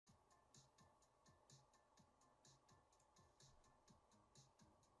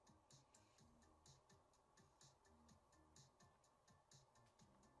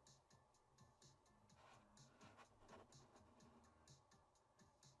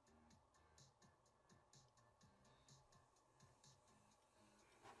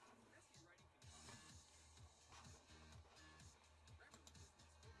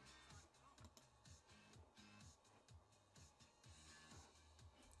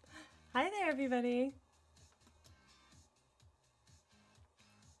everybody.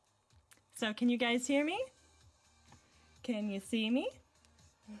 So can you guys hear me? Can you see me?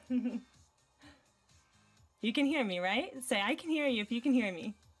 You can hear me, right? Say, I can hear you if you can hear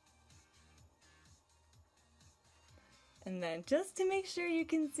me. And then just to make sure you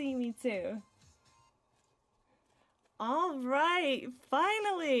can see me too. All right,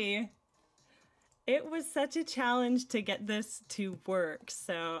 finally! It was such a challenge to get this to work,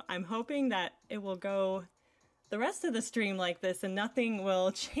 so I'm hoping that it will go the rest of the stream like this and nothing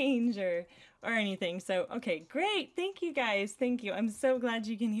will change or anything. So, okay, great. Thank you guys. Thank you. I'm so glad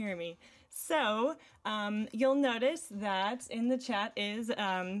you can hear me. So, you'll notice that in the chat is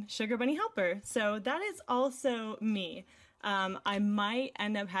Sugar Bunny Helper. So that is also me. I might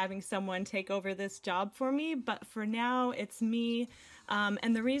end up having someone take over this job for me, but for now it's me.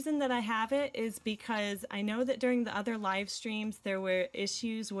 And the reason that I have it is because I know that during the other live streams there were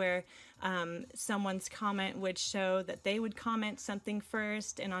issues where someone's comment would show that they would comment something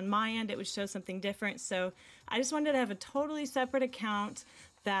first, and on my end it would show something different. So I just wanted to have a totally separate account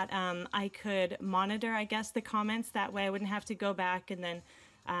that I could monitor, I guess, the comments. That way I wouldn't have to go back and then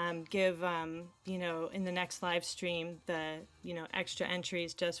give, you know, in the next live stream, the, you know, extra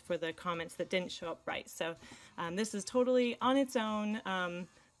entries just for the comments that didn't show up right. So this is totally on its own,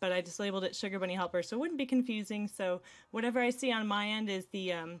 but I just labeled it Sugar Bunny Helper so it wouldn't be confusing. So whatever I see on my end is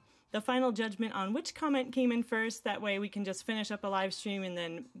the final judgment on which comment came in first. That way we can just finish up a live stream, and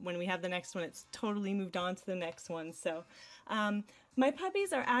then when we have the next one, it's totally moved on to the next one. So my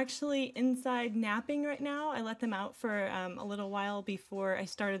puppies are actually inside napping right now. I let them out for a little while before I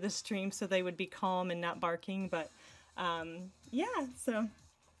started the stream so they would be calm and not barking. But yeah, so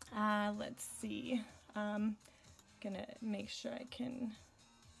let's see. Gonna make sure I can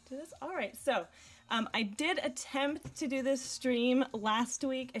do this. All right, so I did attempt to do this stream last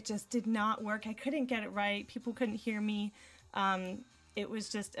week. It just did not work. I couldn't get it right. People couldn't hear me. It was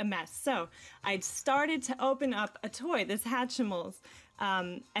just a mess. So I'd started to open up a toy, this Hatchimals.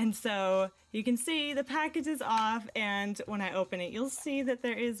 And so you can see the package is off, and when I open it, you'll see that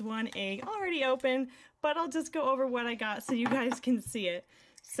there is one egg already open, but I'll just go over what I got so you guys can see it.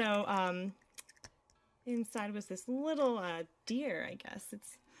 So inside was this little deer, I guess.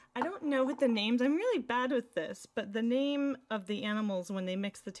 I don't know what the names, I'm really bad with this, but the name of the animals when they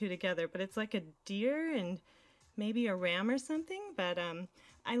mix the two together, but it's like a deer and maybe a ram or something, but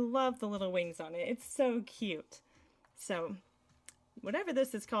I love the little wings on it. It's so cute. So whatever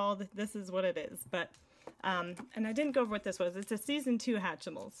this is called, this is what it is. But and I didn't go over what this was. It's a season 2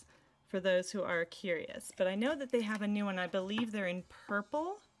 Hatchimals for those who are curious. But I know that they have a new one. I believe they're in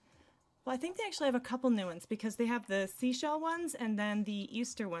purple. Well, I think they actually have a couple new ones because they have the seashell ones and then the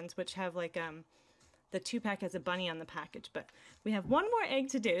Easter ones, which have like the 2-pack has a bunny on the package. But we have one more egg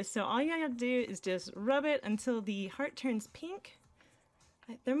to do, so all you gotta do is just rub it until the heart turns pink.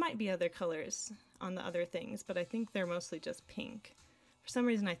 There might be other colors on the other things, but I think they're mostly just pink. For some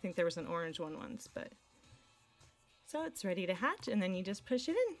reason I think there was an orange one once, but... So it's ready to hatch, and then you just push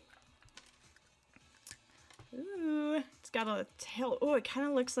it in. Ooh, it's got a tail. Oh, it kind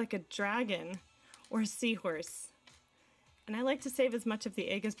of looks like a dragon or a seahorse. And I like to save as much of the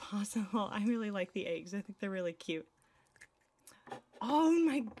egg as possible. I really like the eggs. I think they're really cute. Oh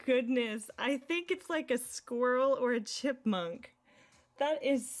my goodness. I think it's like a squirrel or a chipmunk. That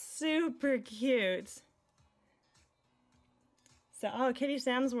is super cute. So, oh, Kitty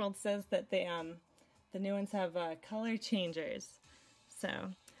Sam's World says that the new ones have color changers. So,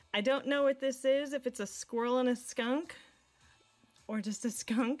 I don't know what this is, if it's a squirrel and a skunk, or just a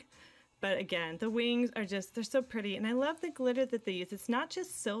skunk. But again, the wings are just, they're so pretty. And I love the glitter that they use. It's not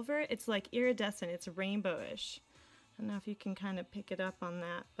just silver, it's like iridescent, it's rainbowish. I don't know if you can kind of pick it up on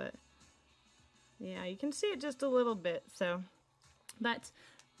that, but yeah, you can see it just a little bit. So, but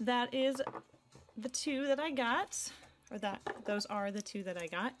that is the 2 that I got, or those are the 2 that I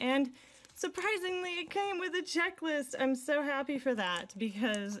got. And surprisingly, it came with a checklist. I'm so happy for that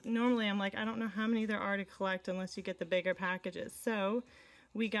because normally I'm like, I don't know how many there are to collect unless you get the bigger packages. So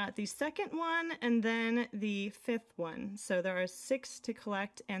we got the second one and then the 5th one. So there are 6 to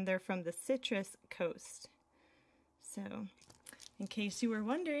collect, and they're from the Citrus Coast. So in case you were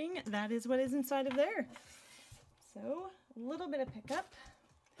wondering, that is what is inside of there. So a little bit of pickup,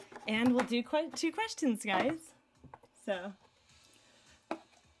 and we'll do 2 questions, guys. So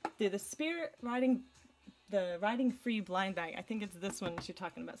do the Spirit Riding, the Riding Free blind bag. I think it's this one that you're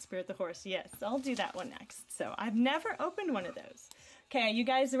talking about, Spirit the Horse. Yes, I'll do that one next. So I've never opened one of those. Okay, you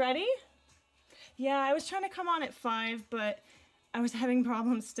guys ready? Yeah, I was trying to come on at 5, but I was having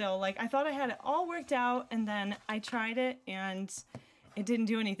problems still. Like, I thought I had it all worked out, and then I tried it, and it didn't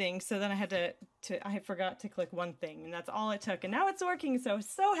do anything. So then I had I forgot to click one thing, and that's all it took. And now it's working, so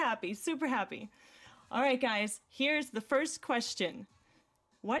happy, super happy. All right, guys, here's the first question.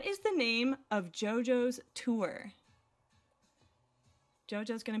 What is the name of JoJo's tour?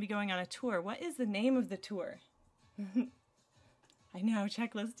 JoJo's going to be going on a tour. What is the name of the tour? I know,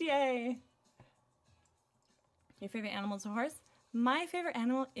 checklist, yay! Your favorite animal is a horse? My favorite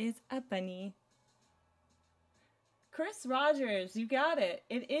animal is a bunny. Chris Rogers, you got it.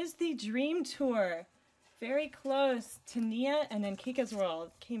 It is the Dream Tour. Very close to Nia and then Kika's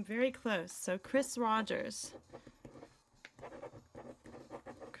World. Came very close. So Chris Rogers.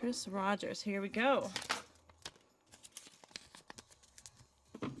 Chris Rogers, here we go.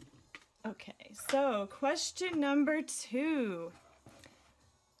 Okay, so question number 2.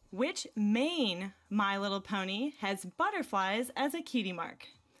 Which main My Little Pony has butterflies as a cutie mark?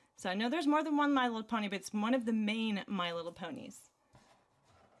 So I know there's more than one My Little Pony, but it's one of the main My Little Ponies.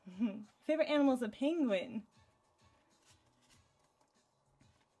 Favorite animal is a penguin.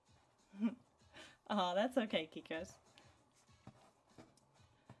 Oh, that's okay, Kikos.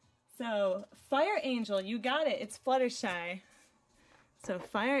 So, Fire Angel, you got it. It's Fluttershy. So,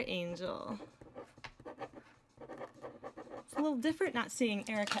 Fire Angel. It's a little different not seeing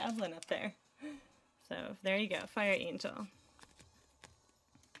Erica Evelyn up there. So, there you go, Fire Angel.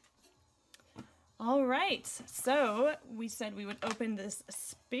 All right, so we said we would open this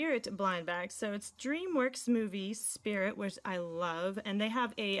Spirit blind bag. So it's DreamWorks movie Spirit, which I love, and they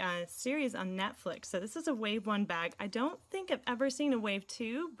have a series on Netflix. So this is a Wave 1 bag. I don't think I've ever seen a Wave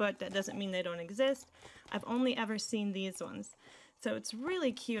 2, but that doesn't mean they don't exist. I've only ever seen these ones. So it's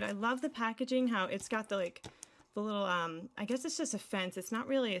really cute. I love the packaging, how it's got the the little, I guess it's just a fence. It's not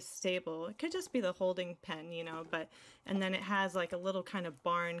really a stable. It could just be the holding pen, you know, and then it has like a little kind of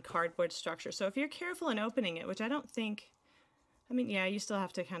barn cardboard structure. So if you're careful in opening it, which I don't think, I mean, yeah, you still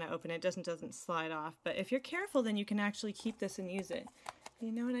have to kind of open it. It doesn't slide off. But if you're careful, then you can actually keep this and use it.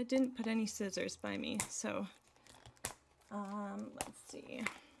 You know what? I didn't put any scissors by me. So, let's see.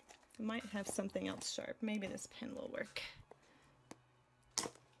 I might have something else sharp. Maybe this pen will work.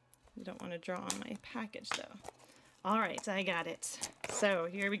 You don't want to draw on my package, though. All right, I got it. So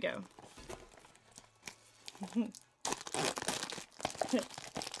here we go.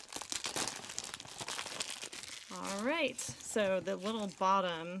 All right, so the little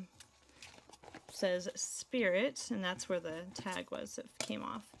bottom says Spirit, and that's where the tag was that came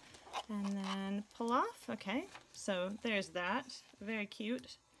off. And then pull off. Okay, so there's that. Very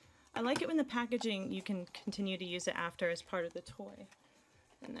cute. I like it when the packaging, you can continue to use it after as part of the toy.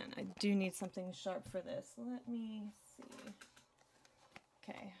 And then I do need something sharp for this. Let me see.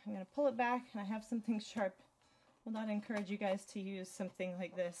 Okay, I'm going to pull it back, and I have something sharp. Will not encourage you guys to use something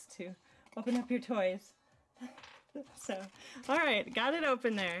like this to open up your toys. So, alright, got it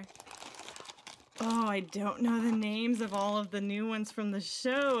open there. Oh, I don't know the names of all of the new ones from the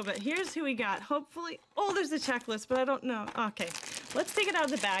show, but here's who we got. Hopefully, oh, there's a checklist, but I don't know. Okay, let's take it out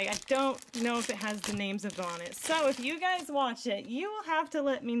of the bag. I don't know if it has the names of them on it. So if you guys watch it, you will have to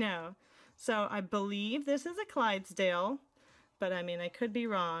let me know. So I believe this is a Clydesdale, but I mean, I could be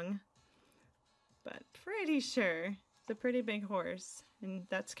wrong. But pretty sure it's a pretty big horse, and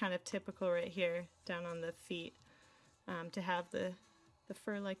that's kind of typical right here, down on the feet, to have the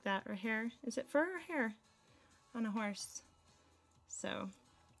fur like that, or hair. Is it fur or hair on a horse? So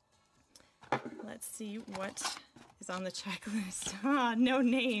let's see what is on the checklist. Ah, no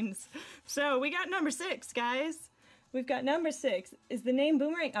names. So we got number 6, guys. We've got number 6. Is the name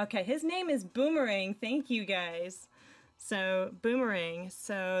Boomerang? Okay, his name is Boomerang. Thank you, guys. So Boomerang.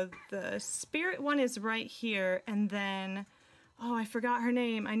 So the Spirit one is right here, and then, oh, I forgot her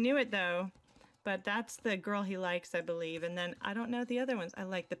name. I knew it though. But that's the girl he likes, I believe. And then I don't know the other ones. I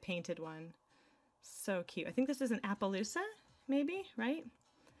like the painted one. So cute. I think this is an Appaloosa, maybe, right?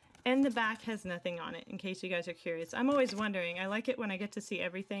 And the back has nothing on it, in case you guys are curious. I'm always wondering. I like it when I get to see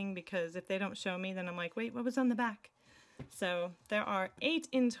everything, because if they don't show me, then I'm like, wait, what was on the back? So there are 8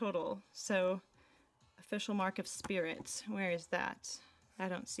 in total. So official mark of Spirit. Where is that? I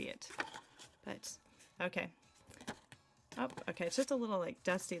don't see it. But, okay. Oh, okay, it's just a little like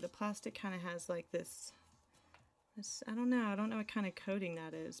dusty. The plastic kind of has like this, I don't know what kind of coating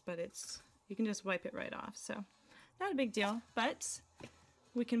that is, but you can just wipe it right off, so not a big deal. But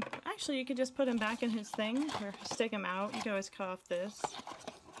we can, actually you could just put him back in his thing, or stick him out. You can always cut off this,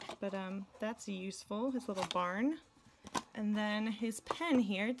 but that's useful, his little barn. And then his pen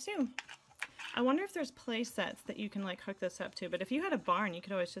here too. I wonder if there's play sets that you can like hook this up to, but if you had a barn, you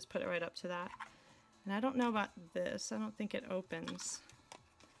could always just put it right up to that. And I don't know about this. I don't think it opens. I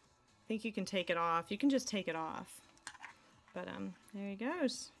think you can take it off. You can just take it off. But there he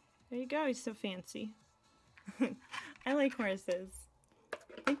goes. There you go. He's so fancy. I like horses.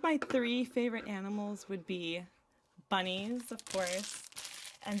 I think my 3 favorite animals would be bunnies, of course,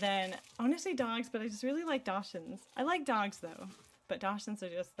 and then I want to say dogs, but I just really like Dachshunds. I like dogs though, but Dachshunds are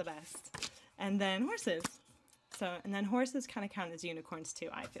just the best. And then horses. So, and then horses kind of count as unicorns too,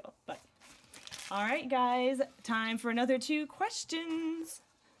 I feel. But all right, guys, time for another 2 questions.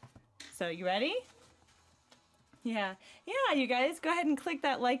 So, you ready? Yeah, you guys, go ahead and click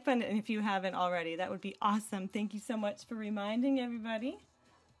that like button if you haven't already. That would be awesome. Thank you so much for reminding everybody.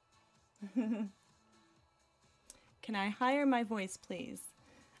 Can I higher my voice, please?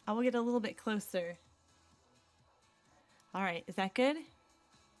 I will get a little bit closer. All right, is that good?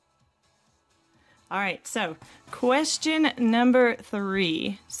 All right, so question number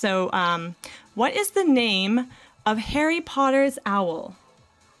 3. So, what is the name of Harry Potter's owl?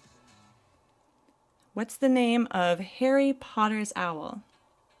 What's the name of Harry Potter's owl?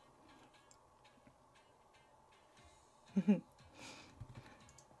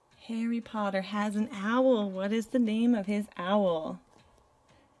 Harry Potter has an owl. What is the name of his owl?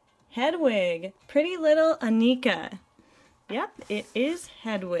 Hedwig. Pretty little Anika. Yep, it is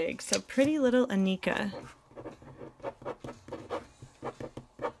Hedwig. So pretty little Anika.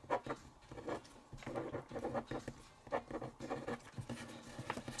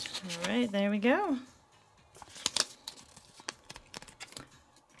 All right, there we go.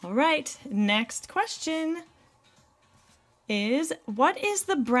 All right, next question is, what is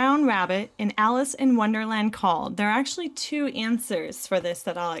the brown rabbit in Alice in Wonderland called? There are actually 2 answers for this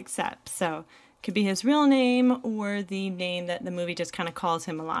that I'll accept. So it could be his real name or the name that the movie just kind of calls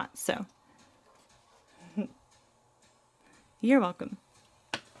him a lot. So you're welcome.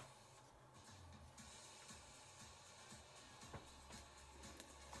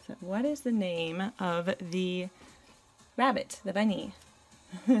 So what is the name of the rabbit, the bunny?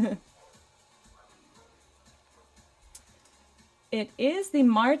 It is the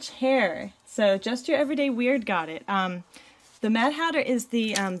March Hare. So just your everyday weird got it. The Mad Hatter is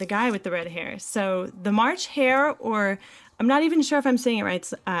the guy with the red hair. So the March Hare, or I'm not even sure if I'm saying it right.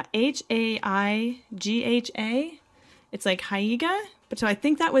 It's Haigha. It's like Haiga. But so I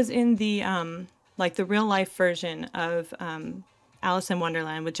think that was in the like the real life version of Alice in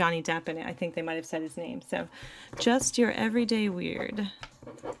Wonderland with Johnny Depp in it. I think they might have said his name. So just your everyday weird.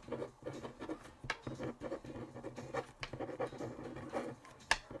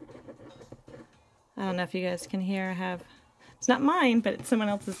 I don't know if you guys can hear. I have, it's not mine, but someone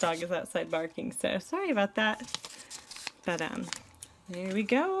else's dog is outside barking, so sorry about that. But there we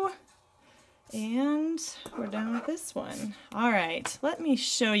go. And we're done with this one. All right, let me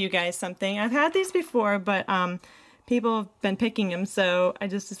show you guys something. I've had these before, but people have been picking them, so I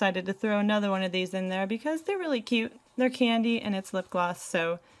just decided to throw another one of these in there because they're really cute. They're candy and it's lip gloss,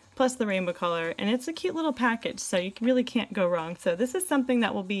 so plus the rainbow color, and it's a cute little package, so you really can't go wrong. So this is something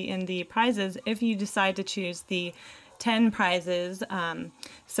that will be in the prizes if you decide to choose the 10 prizes.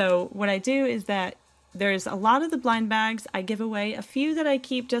 So what I do is that there's a lot of the blind bags. I give away a few that I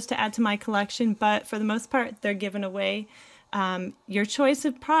keep just to add to my collection, but for the most part, they're given away. Your choice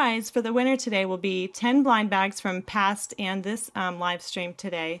of prize for the winner today will be 10 blind bags from past and this live stream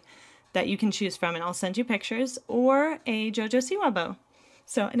today that you can choose from, and I'll send you pictures, or a JoJo Siwa bow.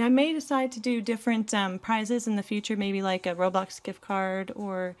 So, and I may decide to do different prizes in the future, maybe like a Roblox gift card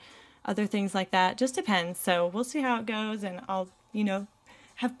or other things like that. Just depends. So we'll see how it goes, and I'll, you know,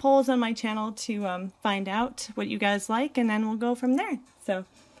 have polls on my channel to find out what you guys like, and then we'll go from there. So,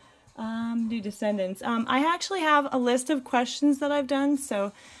 new descendants. I actually have a list of questions that I've done,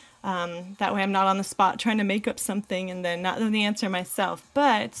 so that way I'm not on the spot trying to make up something and then not know the answer myself.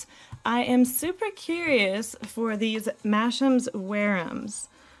 But I am super curious for these Mashems Wear'Ems.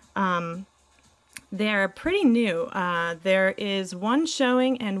 They're pretty new. There is one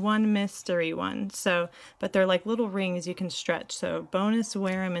showing and one mystery one. So, but they're like little rings you can stretch. So bonus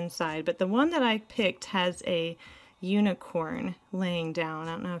Wear'Em inside. But the one that I picked has a unicorn laying down.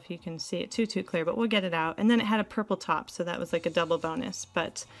 I don't know if you can see it too clear, but we'll get it out. And then it had a purple top, so that was like a double bonus.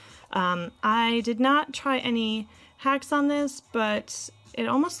 But I did not try any hacks on this, but it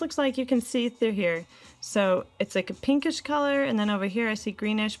almost looks like you can see through here. So it's like a pinkish color, and then over here I see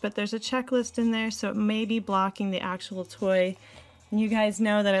greenish, but there's a checklist in there, so it may be blocking the actual toy. And you guys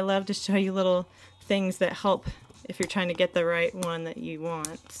know that I love to show you little things that help if you're trying to get the right one that you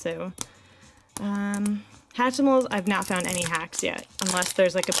want. So, Hatchimals, I've not found any hacks yet, unless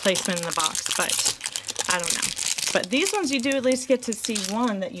there's like a placement in the box, but I don't know. But these ones you do at least get to see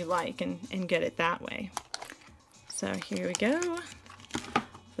one that you like and get it that way. So here we go.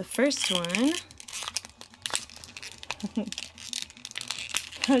 The first one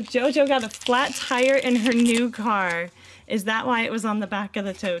JoJo got a flat tire in her new car. Is that why it was on the back of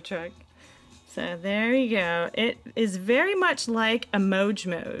the tow truck? So there you go. It is very much like a Moj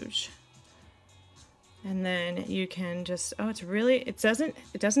Moj. And then you can just, oh, it's really, it doesn't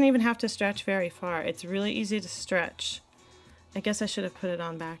even have to stretch very far. It's really easy to stretch. I guess I should have put it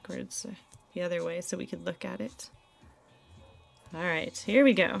on backwards the other way so we could look at it. All right, here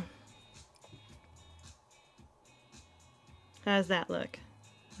we go. How's that look?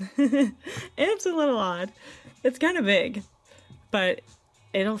 It's a little odd. It's kind of big, but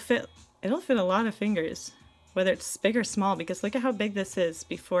it'll fit a lot of fingers, whether it's big or small, because look at how big this is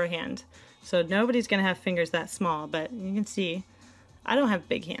beforehand. So nobody's gonna have fingers that small, but you can see I don't have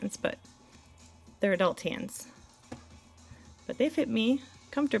big hands, but they're adult hands. But they fit me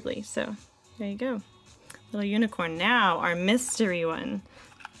comfortably, so there you go. Little unicorn. Now our mystery one.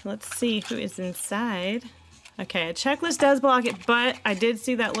 Let's see who is inside. Okay, a checklist does block it, but I did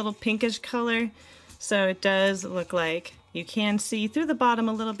see that little pinkish color, so it does look like you can see through the bottom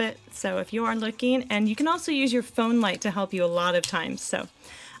a little bit. So if you are looking, and you can also use your phone light to help you a lot of times. So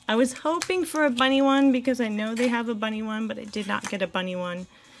I was hoping for a bunny one because I know they have a bunny one, but I did not get a bunny one.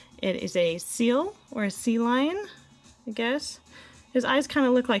 It is a seal or a sea lion, I guess. His eyes kind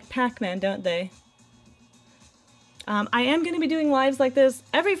of look like Pac-Man, don't they? I am going to be doing lives like this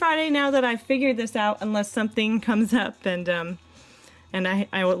every Friday now that I've figured this out, unless something comes up, and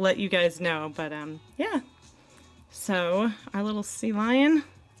I will let you guys know. But yeah. So our little sea lion,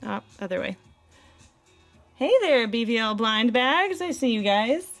 other way. Hey there, BVL blind bags. I see you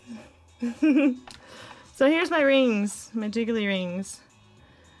guys. So here's my rings, my jiggly rings,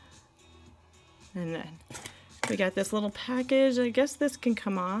 and then we got this little package. I guess this can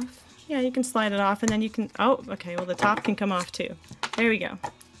come off. Yeah, you can slide it off, and then you can, oh, okay, well the top can come off too. There we go.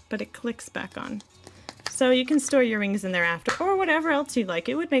 But it clicks back on. So you can store your rings in there after, or whatever else you'd like.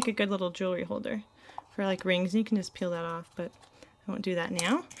 It would make a good little jewelry holder for like rings. You can just peel that off, but I won't do that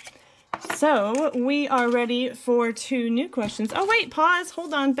now. So we are ready for 2 new questions. Oh wait, pause,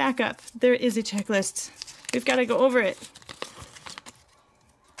 hold on, back up. There is a checklist. We've got to go over it.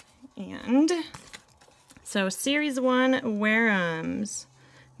 And so Series 1, Wear'Ems.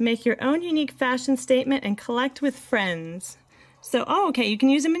 Make your own unique fashion statement and collect with friends. So, oh, okay, you can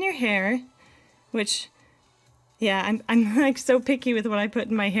use them in your hair, which, yeah, I'm like so picky with what I put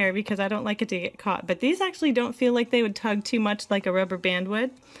in my hair because I don't like it to get caught. But these actually don't feel like they would tug too much like a rubber band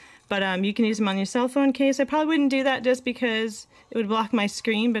would. But you can use them on your cell phone case. I probably wouldn't do that just because it would block my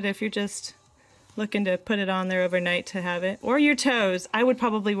screen, but if you're just looking to put it on there overnight to have it. Or your toes. I would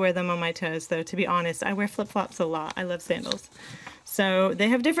probably wear them on my toes, though, to be honest. I wear flip-flops a lot. I love sandals. So they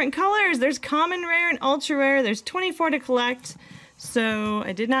have different colors. There's common, rare, and ultra rare. There's 24 to collect. So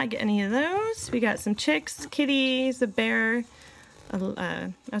I did not get any of those. We got some chicks, kitties, a bear. I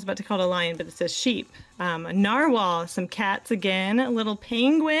was about to call it a lion, but it says sheep. A narwhal, some cats again, a little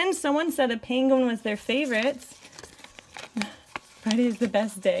penguin. Someone said a penguin was their favorite. Friday is the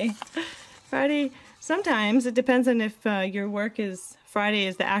best day. Friday, sometimes it depends on if your work is Friday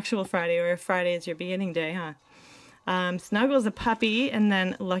is the actual Friday or if Friday is your beginning day, huh? Snuggle's a puppy, and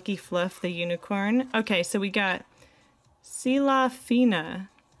then Lucky Fluff, the unicorn. Okay, so we got Silafina,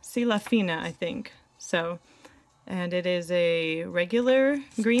 I think. So, and it is a regular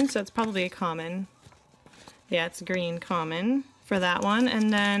green, so it's probably a common. Yeah, it's green common for that one.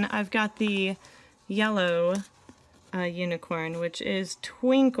 And then I've got the yellow unicorn, which is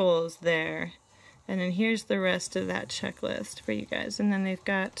Twinkles there. And then here's the rest of that checklist for you guys. And then they've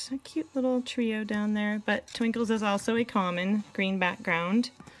got a cute little trio down there. But Twinkles is also a common green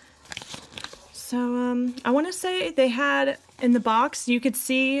background. So I want to say they had in the box, you could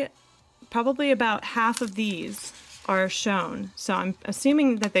see probably about half of these are shown. So I'm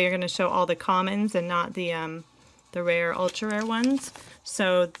assuming that they are going to show all the commons and not the rare, ultra rare ones.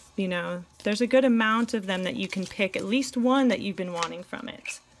 So, you know, there's a good amount of them that you can pick at least one that you've been wanting from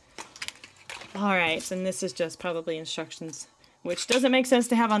it. Alright, and this is just probably instructions, which doesn't make sense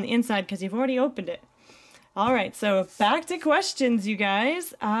to have on the inside because you've already opened it. Alright, so back to questions, you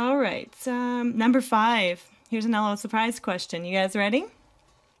guys. Alright, number 5. Here's an LOL surprise question. You guys ready?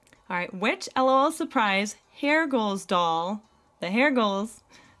 Alright, which LOL surprise hair goals doll, the hair goals,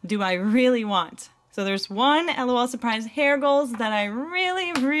 do I really want? So there's one LOL surprise hair goals that I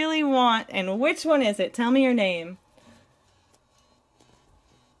really, really want, and which one is it? Tell me your name.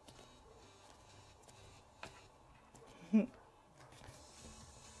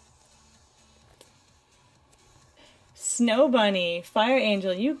 Snow Bunny. Fire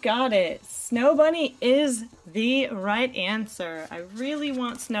Angel, you got it. Snow Bunny is the right answer. I really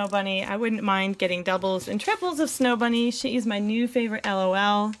want Snow Bunny. I wouldn't mind getting doubles and triples of Snow Bunny. She is my new favorite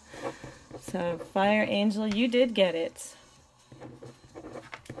LOL. So, Fire Angel, you did get it.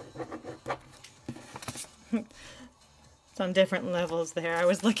 It's on different levels there. I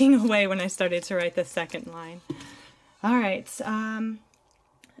was looking away when I started to write the second line. All right.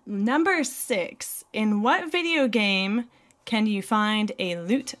 Number 6. In what video game can you find a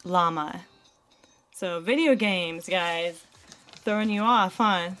loot llama? So, video games, guys. Throwing you off,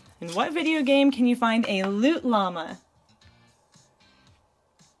 huh? In what video game can you find a loot llama?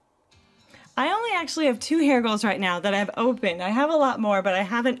 I only actually have 2 hair goals right now that I've opened. I have a lot more, but I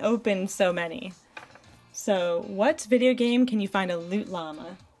haven't opened so many. So, what video game can you find a loot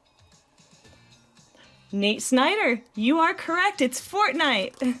llama? Nate Snyder, you are correct. It's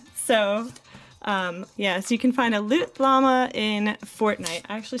Fortnite. So, yes, you can find a loot llama in Fortnite.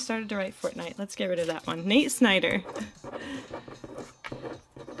 I actually started to write Fortnite. Let's get rid of that one. Nate Snyder.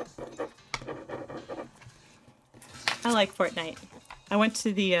 I like Fortnite. I went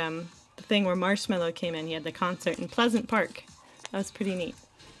to the thing where Marshmallow came in. He had the concert in Pleasant Park. That was pretty neat.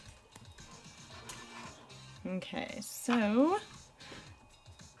 Okay, so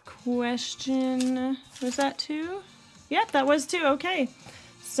question, was that 2? Yep, that was 2. Okay,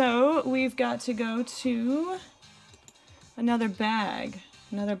 so we've got to go to another bag,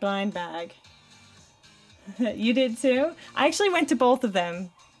 another blind bag. You did too? I actually went to both of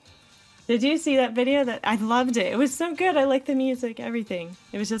them. Did you see that video? I loved it. It was so good. I liked the music, everything.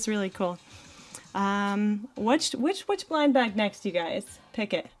 It was just really cool. Which blind bag next, you guys?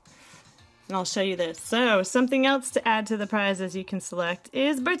 Pick it. And I'll show you this. So, something else to add to the prizes you can select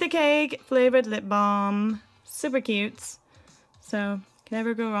is birthday cake, flavored lip balm. Super cute. So, can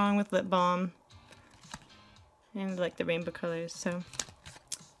never go wrong with lip balm. And I like the rainbow colors, so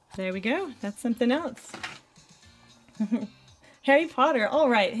there we go. That's something else. Harry Potter. All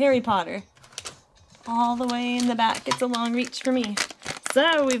right, Harry Potter. All the way in the back. It's a long reach for me.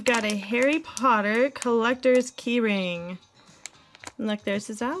 So, we've got a Harry Potter collector's keyring. Look, there's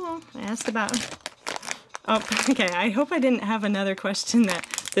his owl. I asked about... Oh, okay. I hope I didn't have another question that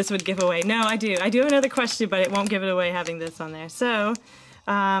this would give away. No, I do. I do have another question, but it won't give it away having this on there. So,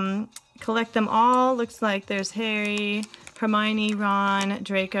 collect them all. Looks like there's Harry, Hermione, Ron,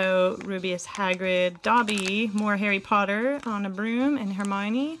 Draco, Rubius, Hagrid, Dobby, more Harry Potter on a broom, and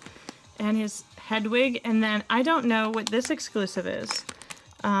Hermione, and his Hedwig. And then I don't know what this exclusive is.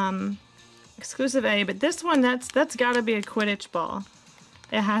 Exclusive A, but this one, that's gotta be a Quidditch ball.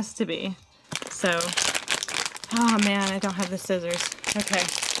 It has to be. So, oh man, I don't have the scissors. Okay,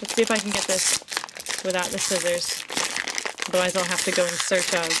 let's see if I can get this without the scissors. Otherwise I'll have to go in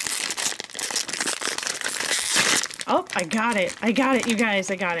search of. Oh, I got it. I got it, you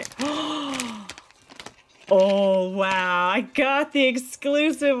guys. I got it. Oh, wow. I got the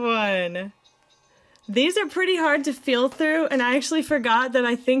exclusive one. These are pretty hard to feel through, and I actually forgot that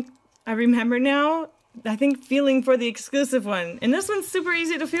I remember now, I think feeling for the exclusive one. And this one's super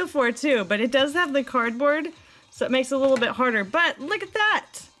easy to feel for too, but it does have the cardboard, so it makes it a little bit harder. But look at that!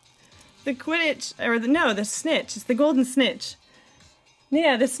 The Quidditch, or the snitch. It's the golden snitch.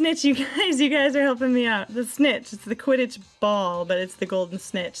 Yeah, the snitch, you guys are helping me out. The snitch, it's the Quidditch ball, but it's the golden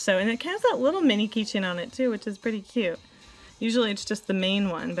snitch. So, and it has that little mini keychain on it too, which is pretty cute. Usually it's just the main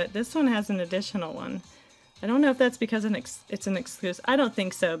one, but this one has an additional one. I don't know if that's because it's an exclusive. I don't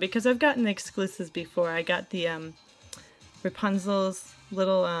think so, because I've gotten exclusives before. I got the Rapunzel's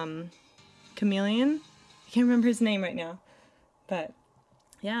little chameleon. I can't remember his name right now. But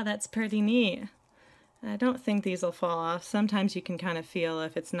yeah, that's pretty neat. I don't think these will fall off. Sometimes you can kind of feel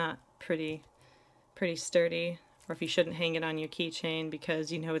if it's not pretty sturdy, or if you shouldn't hang it on your keychain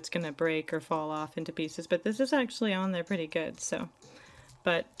because you know it's going to break or fall off into pieces. But this is actually on there pretty good. So,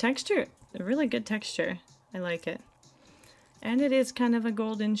 but texture, a really good texture. I like it. And it is kind of a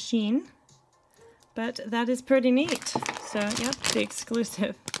golden sheen, but that is pretty neat. So, yep, the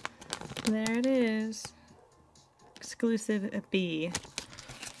exclusive. There it is. Exclusive B.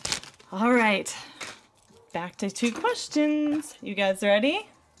 All right. Back to 2 questions. You guys ready?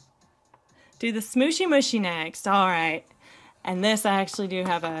 Do the Smooshy Mushy next. All right. And this I actually do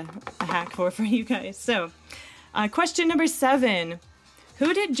have a hack for you guys. So, question number 7.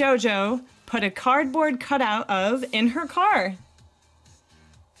 Who did JoJo put a cardboard cutout of in her car?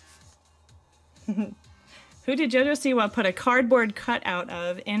 Who did JoJo Siwa put a cardboard cutout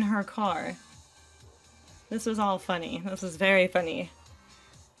of in her car? This was all funny. This was very funny.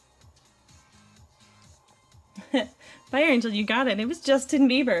 Fire Angel, you got it. It was Justin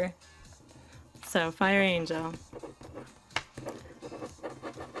Bieber. So, Fire Angel.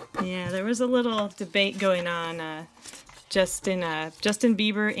 Yeah, there was a little debate going on. Justin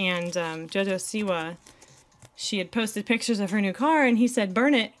Bieber and JoJo Siwa. She had posted pictures of her new car, and he said,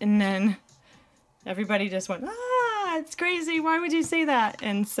 "Burn it," and then everybody just went, "Ah, it's crazy, why would you say that?"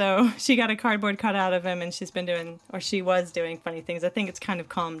 And so she got a cardboard cutout of him, and she's been doing, or she was doing funny things. I think it's kind of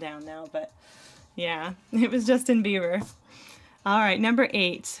calmed down now, but yeah, it was Justin Bieber. Alright, number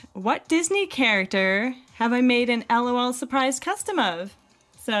 8. What Disney character have I made an LOL surprise custom of?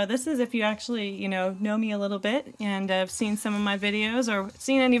 So this is if you actually, you know me a little bit and have seen some of my videos or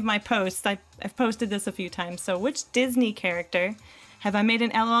seen any of my posts. I've posted this a few times. So which Disney character have I made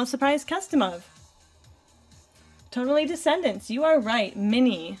an LOL surprise custom of? Totally Descendants. You are right.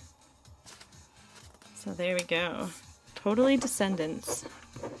 Minnie. So there we go. Totally Descendants.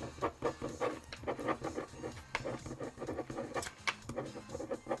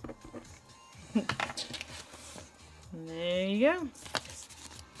 There you go.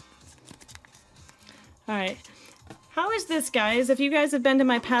 Alright, how is this, guys? If you guys have been to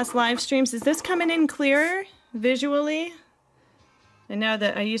my past live streams, is this coming in clearer visually? I know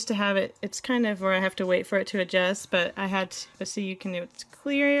that I used to have it, it's kind of where I have to wait for it to adjust, but I had to, let's see, you can, it's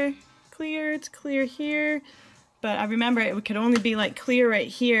clear, it's clear here, but I remember it could only be like clear right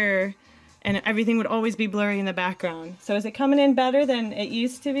here, and everything would always be blurry in the background. So is it coming in better than it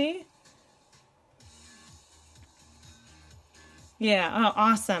used to be? Yeah, oh,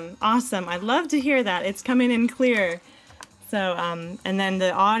 awesome, awesome. I love to hear that. It's coming in clear. So, and then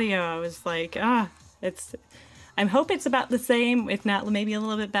the audio, I was like, I hope it's about the same, if not maybe a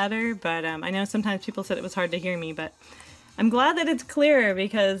little bit better, but I know sometimes people said it was hard to hear me, but I'm glad that it's clearer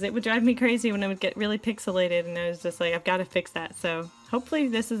because it would drive me crazy when it would get really pixelated, and I was just like, I've got to fix that. So hopefully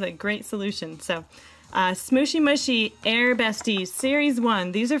this is a great solution. So, Smooshy Mushy Air Besties Series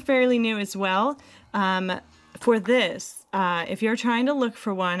 1. These are fairly new as well. For this, if you're trying to look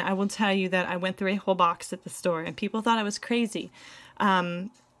for one, I will tell you that I went through a whole box at the store and people thought I was crazy.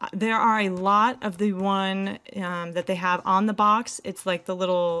 There are a lot of the one that they have on the box. It's like the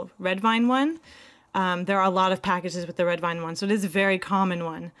little red vine one. There are a lot of packages with the red vine one, so it is a very common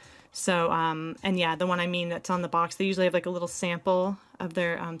one. So, and yeah, the one I mean that's on the box, they usually have like a little sample of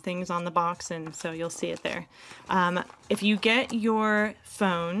their things on the box, and so you'll see it there. If you get your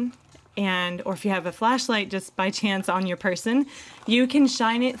phone, or if you have a flashlight just by chance on your person, you can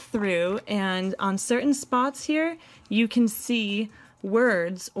shine it through, and on certain spots here you can see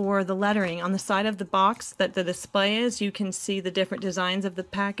words or the lettering on the side of the box that the display is. You can see the different designs of the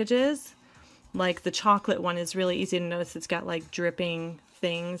packages. Like the chocolate one is really easy to notice. It's got like dripping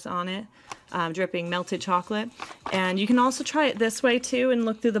things on it, dripping melted chocolate. And you can also try it this way too and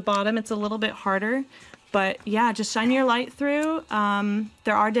look through the bottom. It's a little bit harder. But yeah, just shine your light through.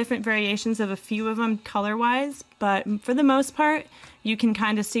 There are different variations of a few of them color-wise, but for the most part, you can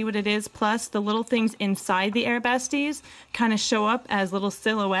kind of see what it is. Plus, the little things inside the Air Besties kind of show up as little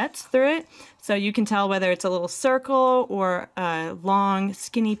silhouettes through it. So you can tell whether it's a little circle or a long,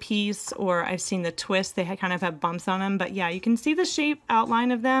 skinny piece, or I've seen the twist. They kind of have bumps on them. But yeah, you can see the shape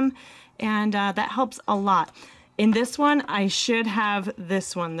outline of them, and that helps a lot. In this one, I should have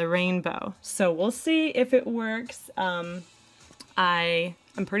this one, the rainbow. So we'll see if it works. I'm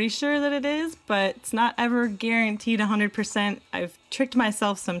pretty sure that it is, but it's not ever guaranteed 100%. I've tricked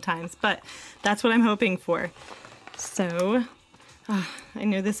myself sometimes, but that's what I'm hoping for. So, I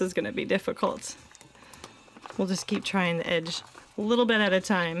knew this was going to be difficult. We'll just keep trying the edge a little bit at a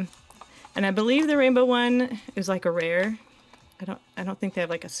time. And I believe the rainbow one is like a rare. I don't think they have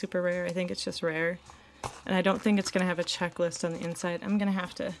like a super rare. I think it's just rare. And I don't think it's going to have a checklist on the inside. I'm going to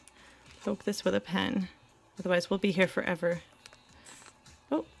have to poke this with a pen. Otherwise, we'll be here forever.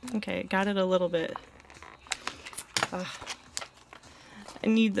 Oh, okay. Got it a little bit. I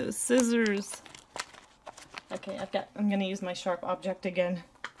need those scissors. Okay, I'm going to use my sharp object again.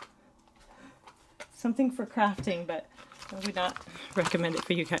 Something for crafting, but I would not recommend it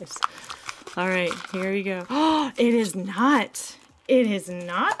for you guys. All right, here we go. Oh, it is not. It is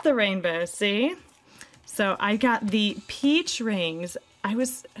not the rainbow, see? So I got the peach rings.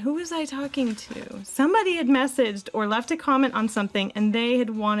 Who was I talking to? Somebody had messaged or left a comment on something and they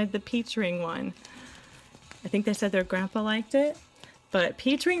had wanted the peach ring one. I think they said their grandpa liked it, but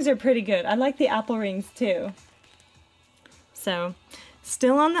peach rings are pretty good. I like the apple rings too. So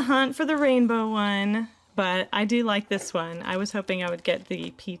still on the hunt for the rainbow one, but I do like this one. I was hoping I would get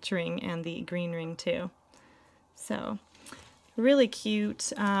the peach ring and the green ring too. So really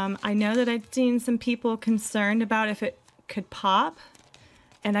cute. I know that I've seen some people concerned about if it could pop,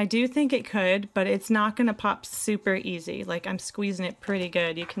 and I do think it could, but it's not going to pop super easy. Like, I'm squeezing it pretty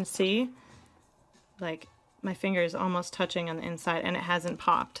good. You can see like my finger is almost touching on the inside and it hasn't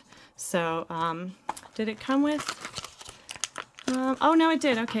popped. So did it come with, oh no it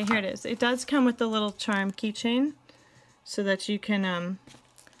did. Okay, here it is. It does come with the little charm keychain so that you can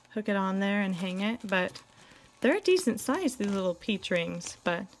hook it on there and hang it, but they're a decent size, these little peach rings.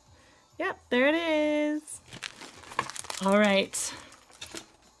 But yep, there it is. All right,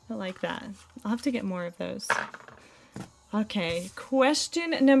 I like that. I'll have to get more of those. Okay,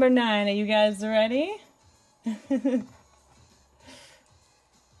 question number 9. Are you guys ready?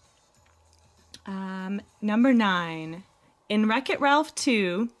 Number 9. In Wreck-It Ralph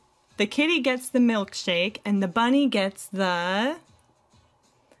 2, the kitty gets the milkshake and the bunny gets the...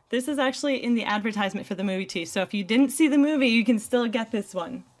 This is actually in the advertisement for the movie too, so if you didn't see the movie, you can still get this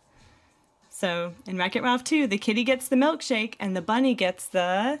one. So, in Wreck-It Ralph 2, the kitty gets the milkshake and the bunny gets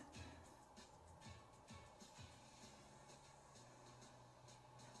the...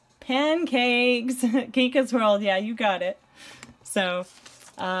 Pancakes! Kika's World, yeah, you got it. So,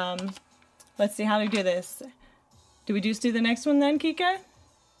 let's see how to do this. Do we just do the next one then, Kika?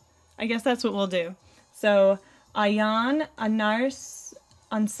 I guess that's what we'll do. So, Ayan Anars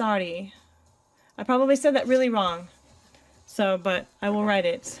Ansari. I probably said that really wrong. So, but I will write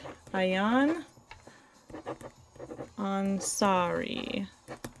it. Ayan Ansari.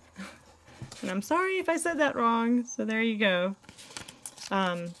 And I'm sorry if I said that wrong. So there you go.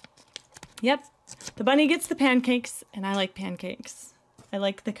 Yep. The bunny gets the pancakes, and I like pancakes. I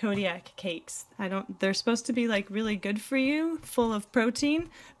like the Kodiak cakes. They're supposed to be like really good for you, full of protein,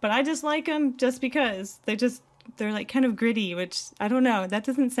 but I just like them just because. They're like kind of gritty, which I don't know. That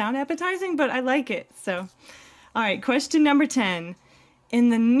doesn't sound appetizing, but I like it. So, all right, question number 10. In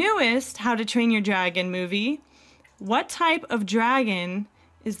the newest How to Train Your Dragon movie, what type of dragon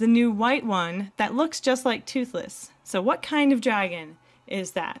is the new white one that looks just like Toothless? So what kind of dragon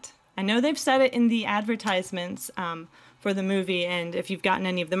is that? I know they've said it in the advertisements for the movie, and if you've gotten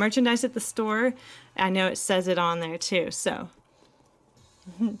any of the merchandise at the store, I know it says it on there too, so.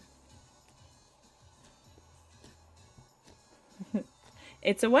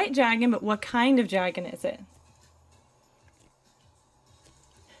 It's a white dragon, but what kind of dragon is it?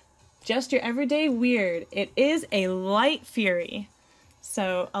 Just your everyday weird. It is a light fury.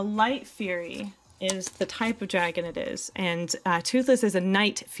 So a light fury is the type of dragon it is, and Toothless is a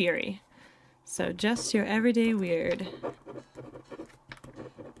night fury. So just your everyday weird.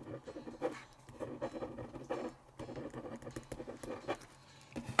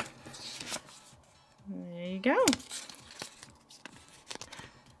 There you go.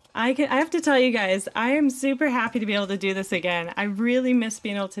 I have to tell you guys, I am super happy to be able to do this again. I really miss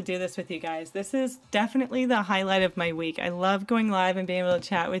being able to do this with you guys. This is definitely the highlight of my week. I love going live and being able to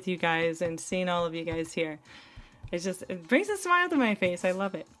chat with you guys and seeing all of you guys here. It brings a smile to my face. I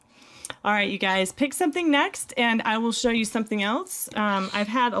love it. All right, you guys, pick something next and I will show you something else. I've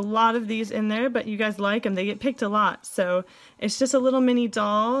had a lot of these in there, but you guys like them. They get picked a lot. So it's just a little mini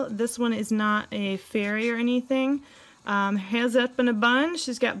doll. This one is not a fairy or anything. Hands up in a bun.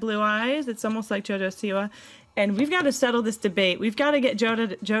 She's got blue eyes. It's almost like JoJo Siwa. And we've got to settle this debate. We've got to get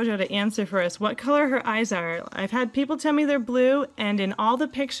JoJo to answer for us what color her eyes are. I've had people tell me they're blue, and in all the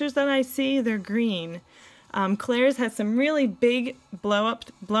pictures that I see, they're green. Claire's has some really big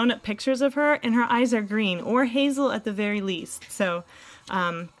blown up pictures of her, and her eyes are green, or hazel at the very least. So,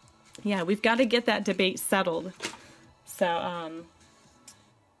 yeah, we've got to get that debate settled. So,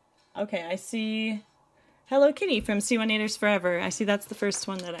 okay, I see Hello Kitty from Siwanators Forever. I see that's the first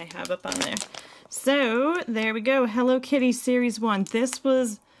one that I have up on there. So, there we go. Hello Kitty Series 1. This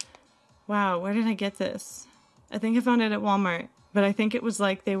was... Wow, where did I get this? I think I found it at Walmart. But I think it was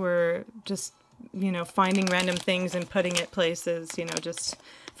like they were just, you know, finding random things and putting it places, you know, just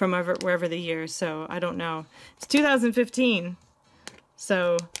from wherever the year. So, I don't know. It's 2015.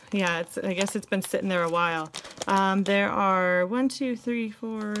 So, yeah, I guess it's been sitting there a while. There are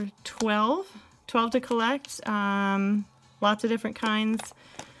 12 to collect, lots of different kinds,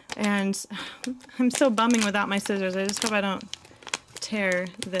 and I'm so bumming without my scissors. I just hope I don't tear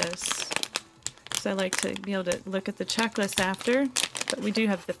this, because I like to be able to look at the checklist after, but we do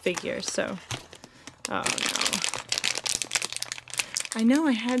have the figure, so, oh no. I know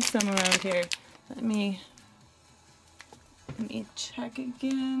I had some around here. Let me check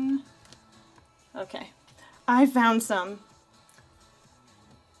again. Okay, I found some.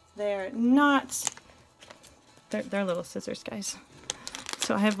 They're not, they're little scissors, guys.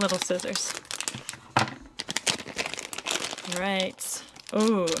 So I have little scissors. Right.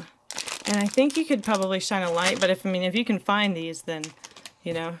 Oh, and I think you could probably shine a light, but if you can find these, then,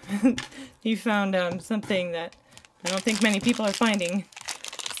 you know, you found something that I don't think many people are finding.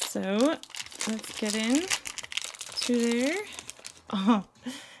 So let's get in to there. Oh,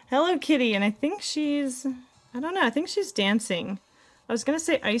 Hello Kitty, and I think she's, I don't know, I think she's dancing. I was gonna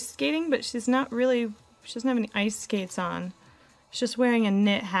say ice skating, but she's not really, she doesn't have any ice skates on. She's just wearing a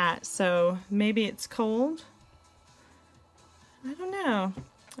knit hat, so maybe it's cold. I don't know.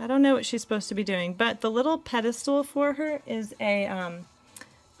 I don't know what she's supposed to be doing, but the little pedestal for her is a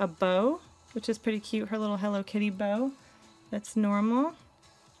bow, which is pretty cute, her little Hello Kitty bow. That's normal.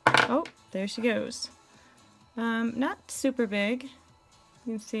 Oh, there she goes. Not super big.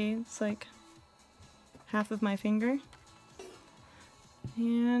 You can see it's like half of my finger.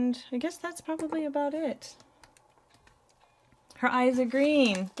 And I guess that's probably about it. Her eyes are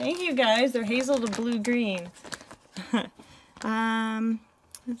green. Thank you guys. They're hazel to blue green.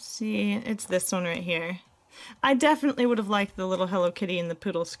 Let's see. It's this one right here. I definitely would have liked the little Hello Kitty in the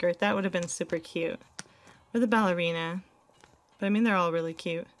poodle skirt. That would have been super cute. Or the ballerina. But I mean, they're all really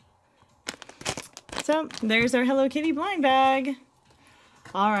cute. So, there's our Hello Kitty blind bag.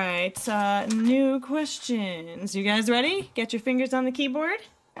 Alright, new questions. You guys ready? Get your fingers on the keyboard.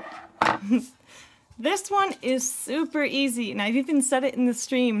 This one is super easy, and I've even said it in the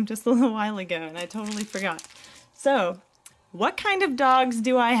stream just a little while ago, and I totally forgot. So, what kind of dogs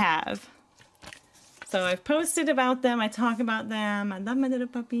do I have? So I've posted about them, I talk about them, I love my little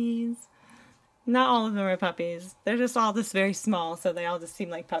puppies. Not all of them are puppies. They're just all just very small, so they all just seem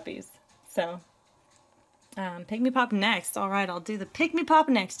like puppies. So, Pikmi Pop next. Alright, I'll do the Pikmi Pop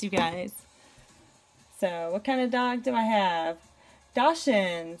next, you guys. So, what kind of dog do I have?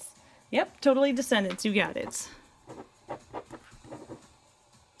 Dachshunds. Yep, totally descendants, you got it.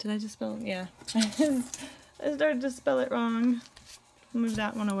 Did I just spell it? Yeah. I started to spell it wrong. Move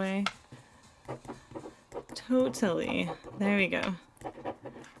that one away. Totally. There we go.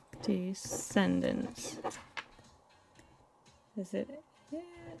 Descendants. Is it?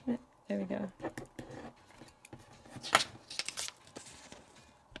 Yeah, there we go.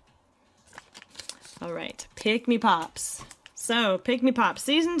 Alright, Pikmi Pops. So, Pikmi Pops,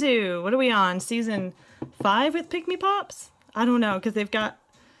 Season 2. What are we on? Season 5 with Pikmi Pops? I don't know, because they've got,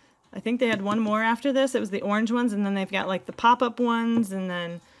 I think they had one more after this. It was the orange ones, and then they've got like the pop-up ones, and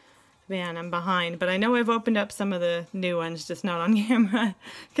then, man, I'm behind. But I know I've opened up some of the new ones, just not on camera,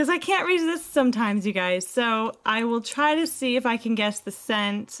 because I can't resist sometimes, you guys. So, I will try to see if I can guess the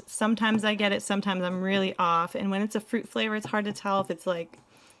scent. Sometimes I get it, sometimes I'm really off. And when it's a fruit flavor, it's hard to tell if it's like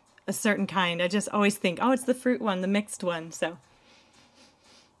a certain kind. I just always think, oh, it's the fruit one, the mixed one. So,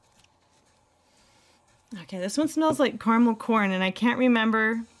 okay, this one smells like caramel corn, and I can't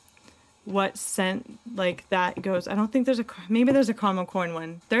remember what scent like that goes. I don't think there's a, maybe there's a caramel corn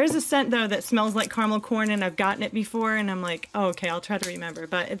one. There is a scent though that smells like caramel corn, and I've gotten it before, and I'm like, oh, okay, I'll try to remember,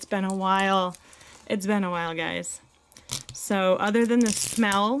 but it's been a while. It's been a while, guys. So other than the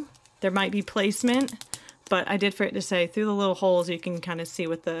smell, there might be placement, but I did forget to say, through the little holes you can kind of see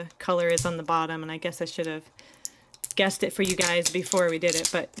what the color is on the bottom, and I guess I should have guessed it for you guys before we did it,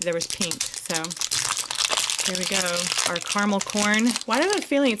 but there was pink, so here we go. Our caramel corn. Why do I have a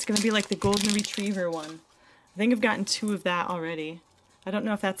feeling it's going to be like the golden retriever one? I think I've gotten 2 of that already. I don't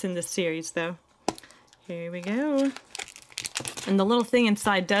know if that's in this series though. Here we go. And the little thing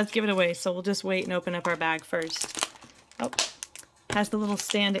inside does give it away, so we'll just wait and open up our bag first. Oh, has the little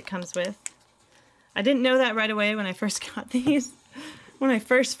stand it comes with. I didn't know that right away when I first got these. When I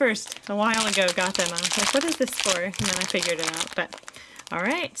first, a while ago, got them, I was like, what is this for? And then I figured it out. But,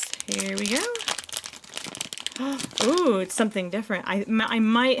 alright, here we go. Ooh, it's something different. I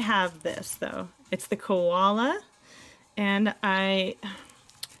might have this, though. It's the koala. And I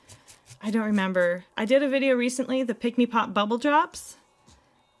don't remember. I did a video recently, the Pikmi Pop Bubble Drops.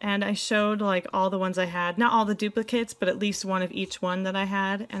 And I showed like all the ones I had. Not all the duplicates, but at least one of each one that I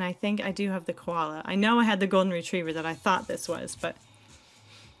had. And I think I do have the koala. I know I had the golden retriever that I thought this was, but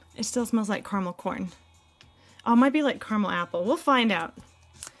it still smells like caramel corn. Oh, it might be like caramel apple. We'll find out.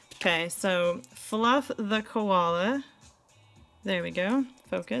 Okay, so Fluff the koala. There we go.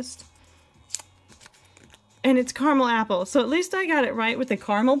 Focused. And it's caramel apple. So at least I got it right with the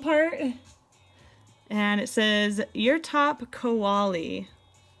caramel part. And it says, your top koala.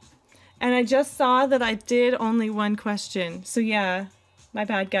 And I just saw that I did only one question. So yeah, my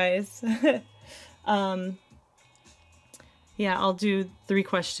bad, guys. Yeah, I'll do 3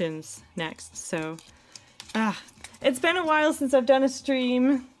 questions next. So, it's been a while since I've done a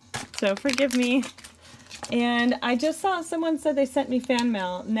stream, so forgive me. And I just saw someone said they sent me fan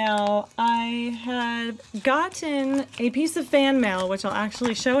mail. Now, I had gotten a piece of fan mail, which I'll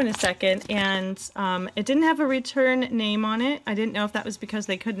actually show in a second, and it didn't have a return name on it. I didn't know if that was because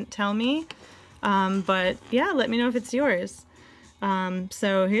they couldn't tell me, but yeah, let me know if it's yours.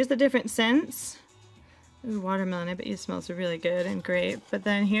 So here's the different scents. Ooh, watermelon, I bet you smells really good and grape. But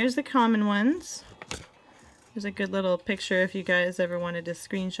then here's the common ones. There's a good little picture if you guys ever wanted to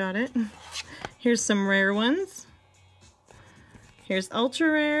screenshot it. Here's some rare ones. Here's ultra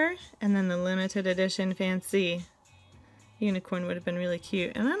rare, and then the limited edition fancy. Unicorn would have been really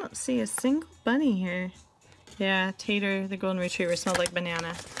cute. And I don't see a single bunny here. Yeah, Tater, the golden retriever, smells like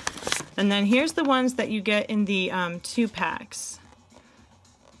banana. And then here's the ones that you get in the 2-packs.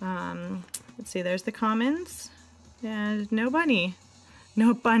 Let's see, there's the commons. And no bunny.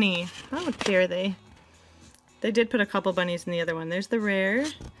 No bunny. How dare they? They did put a couple bunnies in the other one. There's the rare.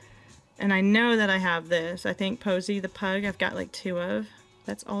 And I know that I have this. I think Posy the pug I've got like 2 of.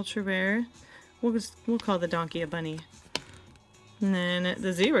 That's ultra rare. We'll call the donkey a bunny. And then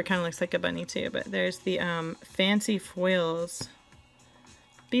the zebra kind of looks like a bunny too, but there's the fancy foils.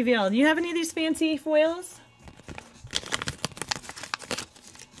 BVL, do you have any of these fancy foils?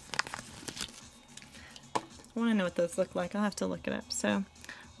 I want to know what those look like. I'll have to look it up. So,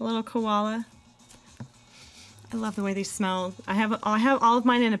 a little koala. I love the way these smell. I have all of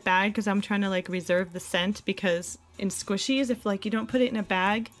mine in a bag because I'm trying to like reserve the scent, because in squishies, if like you don't put it in a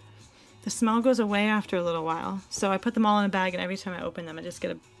bag, the smell goes away after a little while. So I put them all in a bag, and every time I open them, I just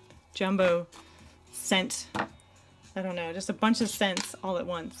get a jumbo scent. I don't know, just a bunch of scents all at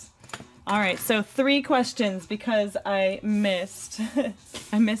once. All right, so 3 questions because I missed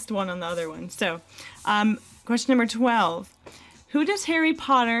I missed one on the other one. So, question number 12. Who does Harry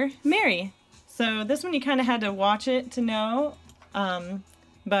Potter marry? So this one you kind of had to watch it to know.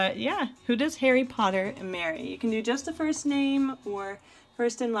 But yeah, who does Harry Potter marry? You can do just the first name or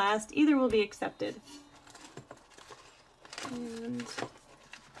first and last. Either will be accepted. And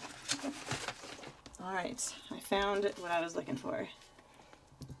all right, I found what I was looking for.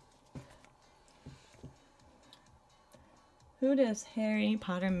 Who does Harry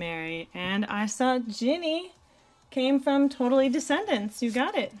Potter marry? And I saw Ginny came from Totally Descendants. You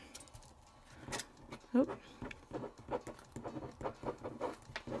got it. Oh.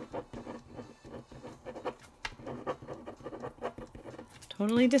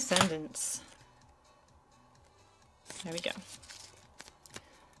 Totally Descendants. There we go.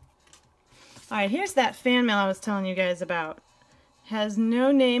 Alright, here's that fan mail I was telling you guys about. Has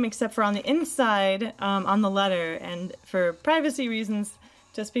no name except for on the inside, on the letter, and for privacy reasons,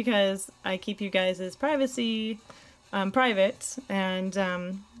 just because I keep you guys' privacy private, and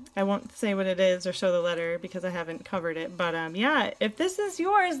I won't say what it is or show the letter because I haven't covered it. But yeah, if this is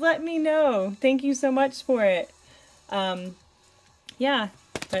yours, let me know. Thank you so much for it. Yeah,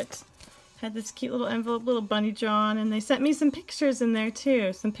 but had this cute little envelope, little bunny drawn, and they sent me some pictures in there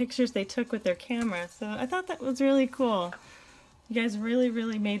too. Some pictures they took with their camera. So I thought that was really cool. You guys really,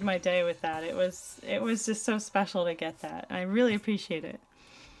 really made my day with that. It was just so special to get that. I really appreciate it.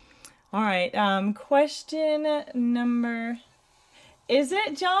 All right, question number... Is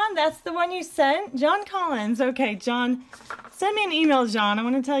it John? That's the one you sent? John Collins. Okay, John, send me an email, John. I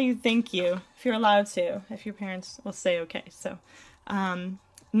want to tell you thank you, if you're allowed to, if your parents will say okay. So,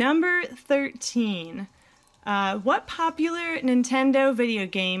 number 13. What popular Nintendo video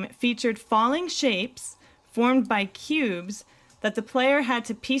game featured falling shapes formed by cubes that the player had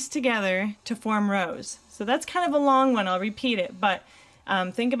to piece together to form rows? So that's kind of a long one. I'll repeat it, but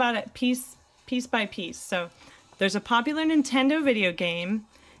think about it piece by piece. So there's a popular Nintendo video game,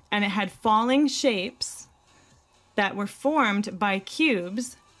 and it had falling shapes that were formed by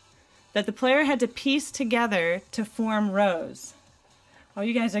cubes that the player had to piece together to form rows. Oh,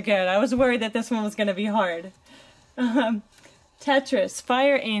 you guys are good. I was worried that this one was going to be hard. Tetris,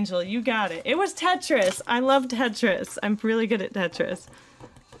 Fire Angel, you got it. It was Tetris. I love Tetris. I'm really good at Tetris.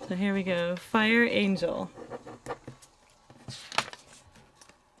 So here we go. Fire Angel.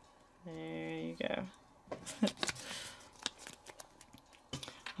 There you go.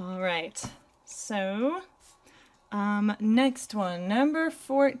 All right, so next one, number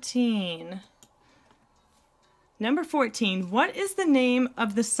 14. Number 14, what is the name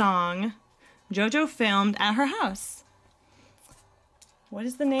of the song JoJo filmed at her house? What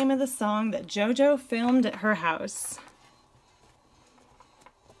is the name of the song that JoJo filmed at her house?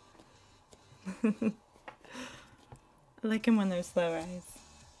 I like them when they're slow eyes.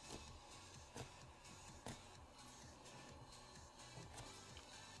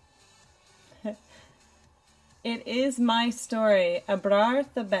 It is my story, Abrar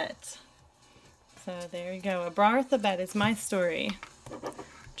the Bet. So there you go. Abrar the Bet is my story.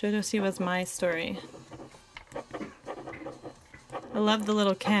 JoJo Siwa's my story. I love the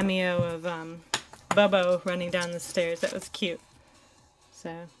little cameo of Bubbo running down the stairs. That was cute.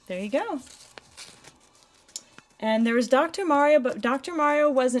 So there you go. And there was Dr. Mario, but Dr. Mario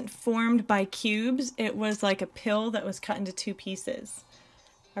wasn't formed by cubes. It was like a pill that was cut into 2 pieces.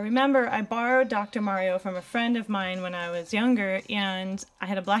 I remember I borrowed Dr. Mario from a friend of mine when I was younger, and I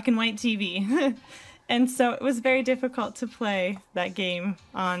had a black and white TV. And so it was very difficult to play that game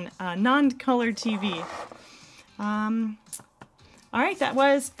on a non-colored TV. Alright, that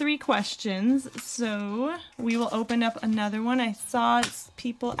was 3 questions, so we will open up another one. I saw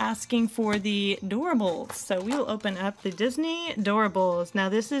people asking for the Doorables, so we will open up the Disney Doorables. Now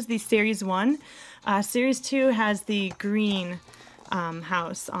this is the Series 1. Series 2 has the green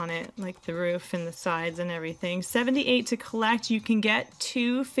house on it, like the roof and the sides and everything. 78 to collect. You can get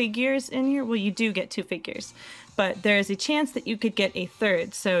 2 figures in here. Well, you do get 2 figures, but there is a chance that you could get a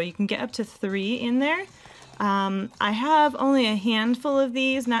third, so you can get up to 3 in there. I have only a handful of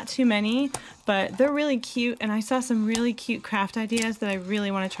these, not too many, but they're really cute, and I saw some really cute craft ideas that I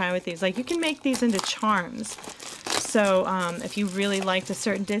really want to try with these. Like, you can make these into charms. So if you really liked a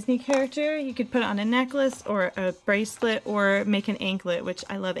certain Disney character, you could put it on a necklace or a bracelet or make an anklet, which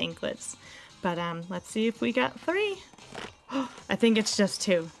I love anklets. But let's see if we got 3. I think it's just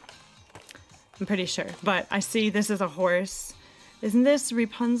 2. I'm pretty sure. But I see this is a horse. Isn't this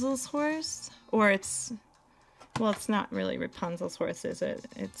Rapunzel's horse? Or it's... Well, it's not really Rapunzel's horse, is it?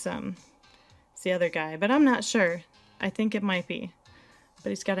 It's the other guy, but I'm not sure. I think it might be. But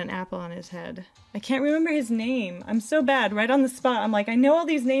he's got an apple on his head. I can't remember his name. I'm so bad. Right on the spot. I'm like, I know all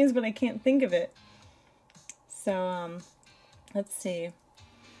these names, but I can't think of it. So, let's see.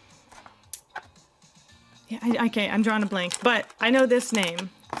 Yeah, okay, I'm drawing a blank, but I know this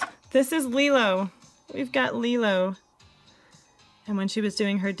name. This is Lilo. We've got Lilo. And when she was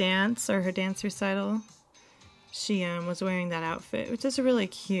doing her dance, or her dance recital, she was wearing that outfit, which is really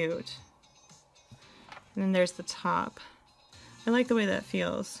cute. And then there's the top. I like the way that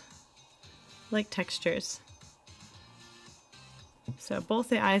feels. I like textures. So both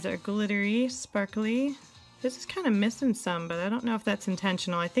the eyes are glittery, sparkly. This is kind of missing some, but I don't know if that's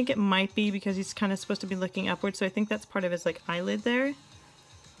intentional. I think it might be because he's kind of supposed to be looking upward, so I think that's part of his like eyelid there.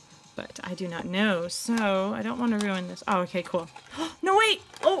 But I do not know, so I don't want to ruin this. Oh, okay, cool. No, wait!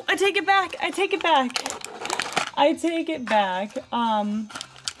 Oh, I take it back! I take it back! I take it back.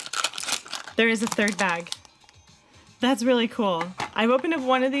 There is a third bag. That's really cool. I've opened up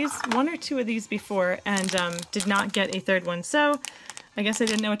one or two of these before, and did not get a third one, so I guess I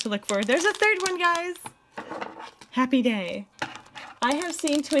didn't know what to look for. There's a third one, guys! Happy day. I have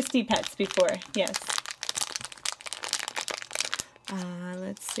seen Twisty Pets before, yes.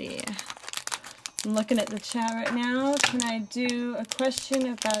 Let's see. I'm looking at the chat right now. Can I do a question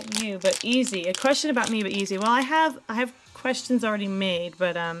about you, but easy? A question about me, but easy. Well, I have questions already made,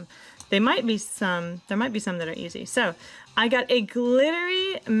 but there might be some that are easy. So, I got a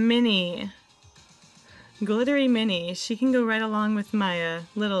glittery mini. Glittery Minnie. She can go right along with my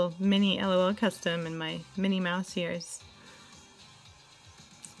little mini LOL custom and my Minnie Mouse ears.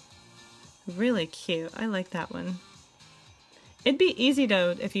 Really cute. I like that one. It'd be easy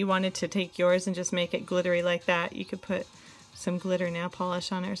though if you wanted to take yours and just make it glittery like that. You could put some glitter nail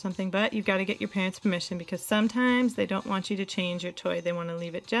polish on it or something, but you've got to get your parents' permission because sometimes they don't want you to change your toy. They want to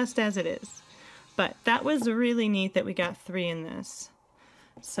leave it just as it is. But that was really neat that we got 3 in this.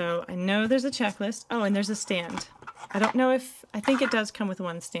 So I know there's a checklist. Oh, and there's a stand. I don't know if, I think it does come with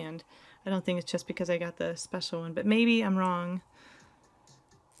 1 stand. I don't think it's just because I got the special one, but maybe I'm wrong.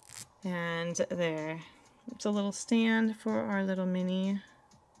 And there. It's a little stand for our little mini.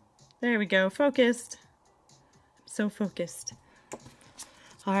 There we go, focused. So focused.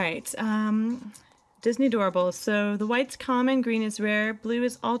 Alright, Disney Doorables. So the white's common, green is rare, blue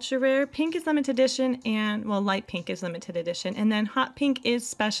is ultra rare, pink is limited edition, and, well, light pink is limited edition, and then hot pink is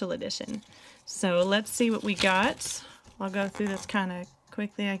special edition. So let's see what we got. I'll go through this kind of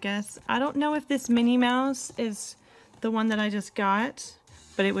quickly, I guess. I don't know if this Minnie Mouse is the one that I just got,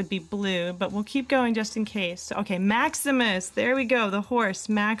 but it would be blue, but we'll keep going just in case. So, okay, Maximus, there we go, the horse,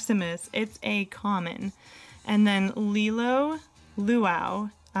 Maximus, it's a common. And then Lilo, Luau,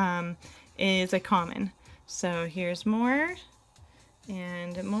 is a common. So here's more,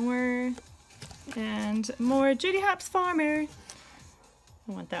 and more, and more. Judy Hopps Farmer.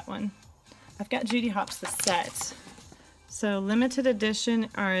 I want that one. I've got Judy Hopps the set. So limited edition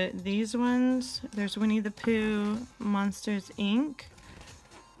are these ones. There's Winnie the Pooh, Monsters Inc.,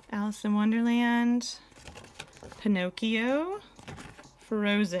 Alice in Wonderland, Pinocchio,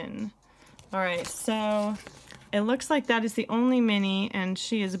 Frozen. Alright, so it looks like that is the only mini, and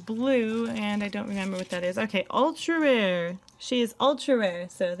she is blue, and I don't remember what that is. Okay, ultra rare. She is ultra rare,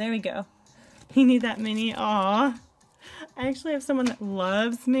 so there we go. You need that mini. Aw. I actually have someone that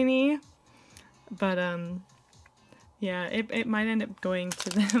loves Minnie, but Yeah, it might end up going to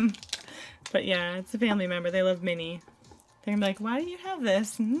them. But yeah, it's a family member. They love Minnie. They're gonna be like, why do you have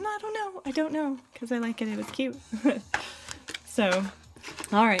this? I don't know. I don't know. Because I like it. It was cute. So,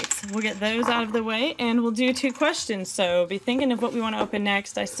 alright. We'll get those out of the way. And we'll do 2 questions. So, be thinking of what we want to open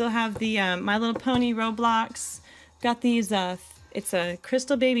next. I still have the My Little Pony Roblox. Got these, it's a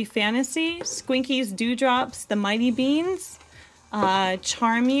Crystal Baby Fantasy, Squinkies Dewdrops, the Mighty Beanz,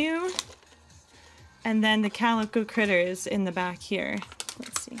 Charm You, and then the Calico Critters in the back here.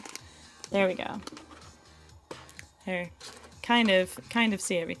 Let's see. There we go. There. Kind of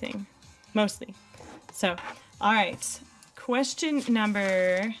see everything. Mostly. So, alright. Question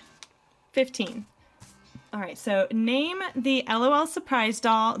number 15. Alright, so name the LOL surprise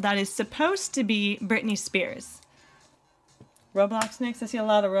doll that is supposed to be Britney Spears. Roblox next? I see a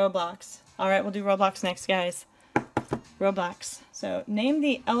lot of Roblox. Alright, we'll do Roblox next, guys. Roblox. So, name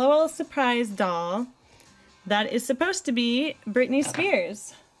the LOL surprise doll that is supposed to be Britney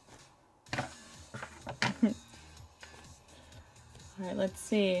Spears. Alright, let's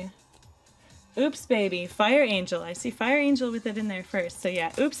see. Oops Baby, Fire Angel. I see Fire Angel with it in there first. So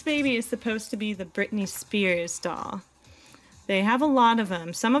yeah, Oops Baby is supposed to be the Britney Spears doll. They have a lot of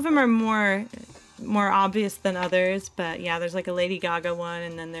them. Some of them are more obvious than others, but yeah, there's like a Lady Gaga one,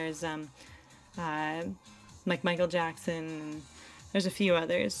 and then there's like Michael Jackson, and there's a few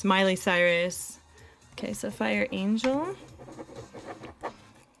others. Miley Cyrus. Okay, so Fire Angel.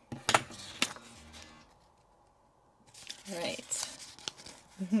 Right.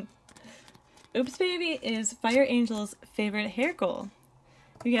 Oops Baby is Fire Angel's favorite hair goal.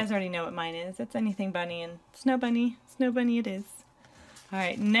 You guys already know what mine is. It's anything bunny and Snow Bunny. Snow Bunny it is.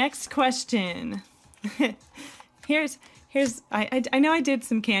 Alright, next question. Here's I know I did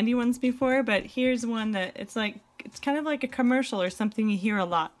some candy ones before, but here's one that it's kind of like a commercial or something you hear a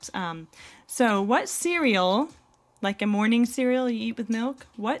lot. So what cereal, like a morning cereal you eat with milk,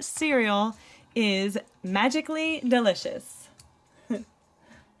 what cereal is magically delicious?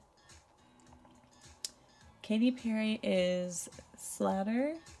 Katy Perry is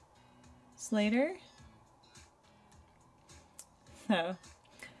Slater. So,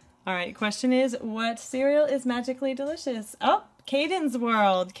 alright, question is, what cereal is magically delicious? Oh, Caden's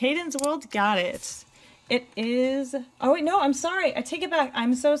World. Caden's World got it. It is, oh wait, no, I'm sorry. I take it back.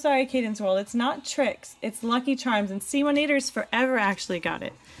 I'm so sorry, Caden's World. It's not Trix. It's Lucky Charms, and C1nators Forever actually got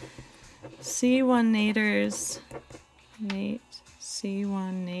it. C1nators, Nate,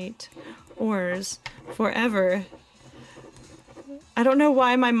 C1 Nate, Ors, Forever. I don't know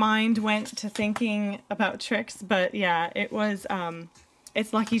why my mind went to thinking about Trix, but yeah, it was,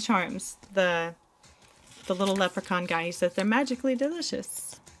 it's Lucky Charms, the little leprechaun guy. He says they're magically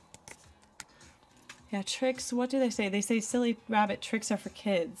delicious. Yeah, Trix, what do they say? They say silly rabbit tricks are for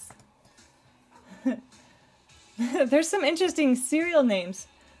kids. There's some interesting cereal names.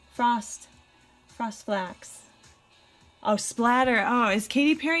 Frost Flax. Oh, Splatter. Oh, is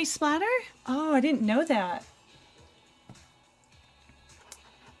Katy Perry Splatter? Oh, I didn't know that.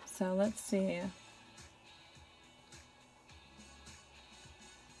 So let's see.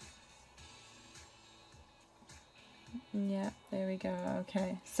 Yeah, there we go.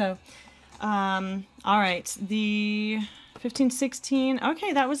 Okay. So, all right. The 15, 16.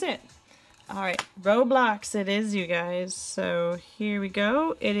 Okay, that was it. All right. Roblox it is, you guys. So here we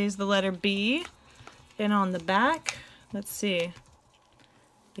go. It is the letter B. And on the back, let's see.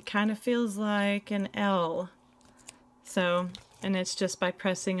 It kind of feels like an L. So, and it's just by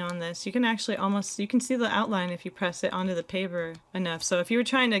pressing on this. You can actually almost, you can see the outline if you press it onto the paper enough. So if you were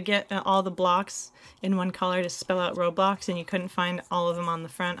trying to get all the blocks in one color to spell out Roblox and you couldn't find all of them on the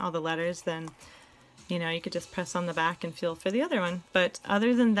front, all the letters, then, you know, you could just press on the back and feel for the other one. But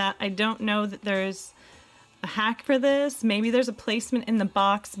other than that, I don't know that there's a hack for this. Maybe there's a placement in the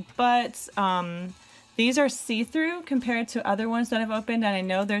box, but these are see-through compared to other ones that I've opened, and I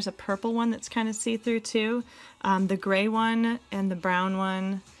know there's a purple one that's kind of see-through too. The gray one and the brown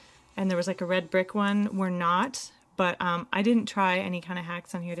one, and there was like a red brick one, were not, but I didn't try any kind of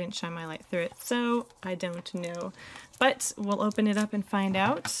hacks on here, didn't shine my light through it, so I don't know. But we'll open it up and find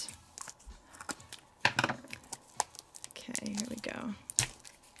out. Okay, here we go.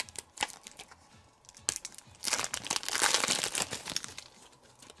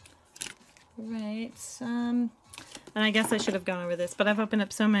 Right, and I guess I should have gone over this, but I've opened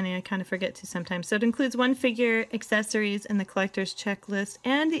up so many I kind of forget to sometimes. So it includes one figure, accessories, and the collector's checklist,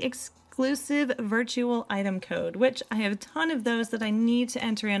 and the exclusive virtual item code, which I have a ton of those that I need to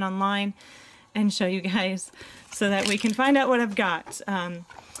enter in online and show you guys so that we can find out what I've got,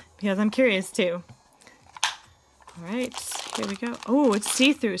 because I'm curious too. Alright, here we go. Oh, it's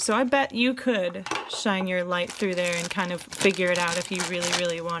see-through, so I bet you could shine your light through there and kind of figure it out if you really,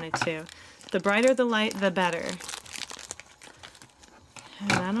 really wanted to. The brighter the light, the better.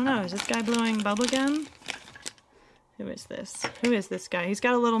 And I don't know, is this guy blowing bubblegum? Who is this? Who is this guy? He's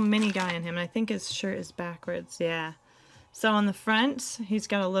got a little mini guy in him, and I think his shirt is backwards, yeah. So on the front, he's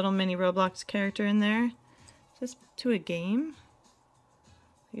got a little mini Roblox character in there. Is this to a game?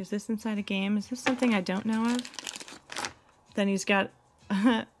 Is this inside a game? Is this something I don't know of? Then he's got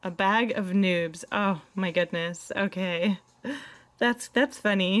a bag of noobs. Oh my goodness. Okay. That's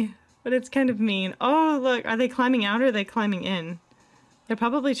funny, but it's kind of mean. Oh, look, are they climbing out or are they climbing in? They're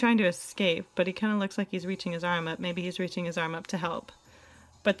probably trying to escape, but he kind of looks like he's reaching his arm up. Maybe he's reaching his arm up to help.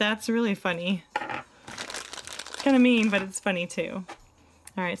 But that's really funny. Kind of mean, but it's funny too.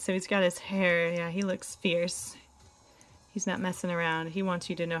 Alright, so he's got his hair. Yeah, he looks fierce. He's not messing around. He wants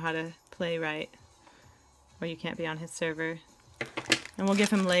you to know how to play right, or you can't be on his server. And we'll give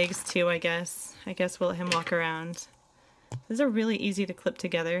him legs too, I guess. I guess we'll let him walk around. These are really easy to clip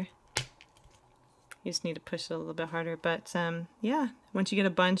together. You just need to push it a little bit harder, but yeah, once you get a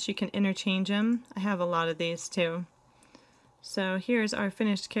bunch, you can interchange them. I have a lot of these too. So here's our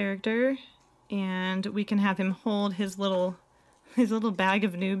finished character, and we can have him hold his little bag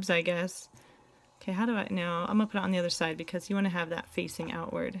of noobs, I guess. Okay, how do I... No, I'm gonna put it on the other side because you want to have that facing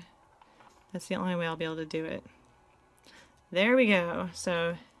outward. That's the only way I'll be able to do it. There we go.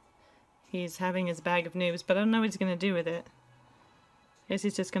 So he's having his bag of noobs, but I don't know what he's gonna do with it. I guess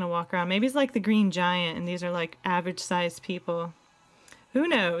he's just gonna walk around. Maybe he's like the green giant and these are like average sized people. Who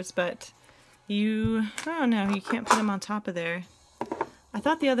knows, but you... Oh no, you can't put him on top of there. I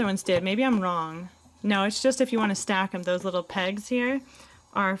thought the other ones did. Maybe I'm wrong. No, it's just if you want to stack them. Those little pegs here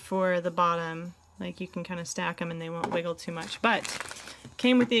are for the bottom. Like you can kind of stack them and they won't wiggle too much. But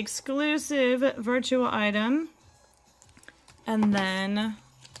came with the exclusive virtual item. And then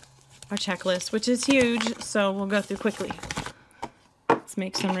our checklist, which is huge, so we'll go through quickly. Let's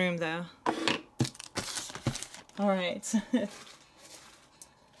make some room though. Alright.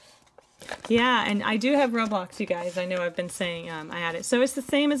 Yeah, and I do have Roblox, you guys. I know I've been saying I had it. So it's the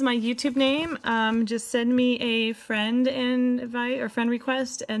same as my YouTube name. Just send me a friend invite or friend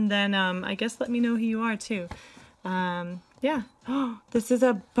request, and then I guess let me know who you are too. Yeah. Oh, this is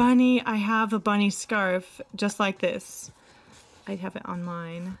a bunny. I have a bunny scarf just like this. I have it on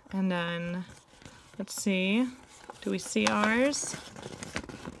mine. And then, let's see. Do we see ours?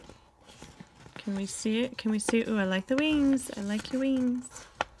 Can we see it? Can we see it? Ooh, I like the wings. I like your wings.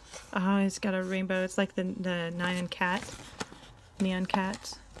 Oh, it's got a rainbow. It's like the neon cat. Neon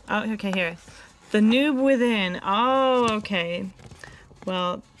cat. Oh, okay, here. The noob within. Oh, okay.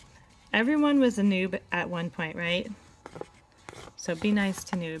 Well, everyone was a noob at one point, right? So be nice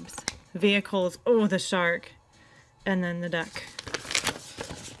to noobs. Vehicles. Oh, the shark. And then the duck.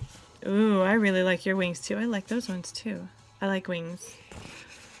 Ooh, I really like your wings too. I like those ones too. I like wings.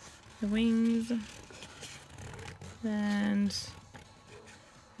 The wings. And...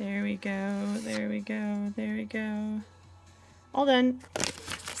 there we go, there we go, there we go. All done.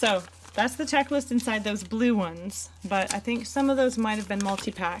 So, that's the checklist inside those blue ones, but I think some of those might have been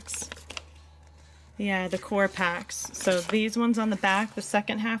multi-packs. Yeah, the core packs. So these ones on the back, the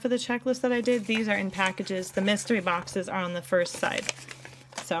second half of the checklist that I did, these are in packages. The mystery boxes are on the first side.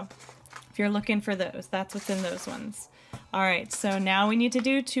 So, if you're looking for those, that's what's in those ones. Alright, so now we need to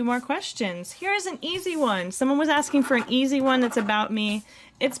do 2 more questions. Here's an easy one. Someone was asking for an easy one that's about me.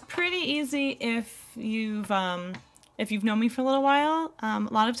 It's pretty easy if you've known me for a little while. A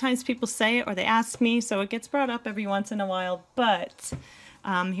lot of times people say it or they ask me, so it gets brought up every once in a while, but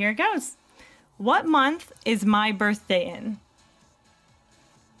here it goes. What month is my birthday in?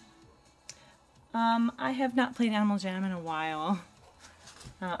 I have not played Animal Jam in a while.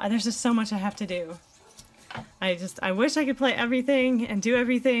 There's just so much I have to do. I wish I could play everything and do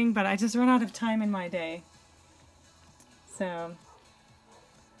everything, but I just run out of time in my day. So,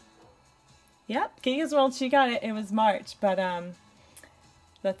 yep, Giga's World, she got it. It was March, but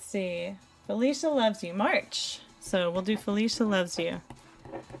let's see. Felicia Loves You, March. So we'll do Felicia Loves You.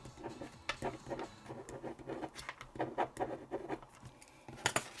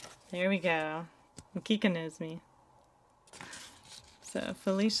 There we go. Kika knows me. So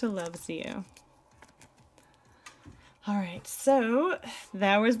Felicia Loves You. Alright, so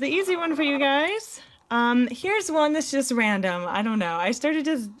that was the easy one for you guys. Here's one that's just random. I don't know. I started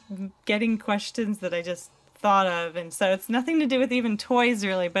just getting questions that I just thought of, and so it's nothing to do with even toys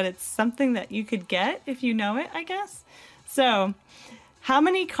really, but it's something that you could get if you know it, I guess. So, how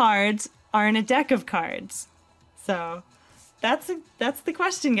many cards are in a deck of cards? So, that's the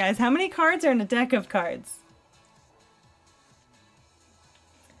question, guys. How many cards are in a deck of cards?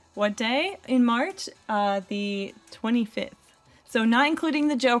 What day in March? The 25th. So not including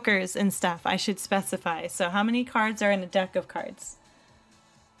the jokers and stuff, I should specify. So how many cards are in a deck of cards?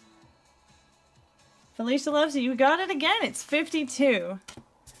 Felicia loves you. You got it again. It's 52.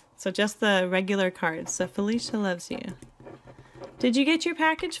 So just the regular cards. So Felicia loves you. Did you get your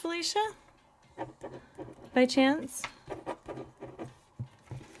package, Felicia? By chance?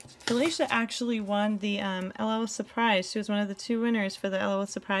 Felicia actually won the LOL Surprise. She was one of the 2 winners for the LOL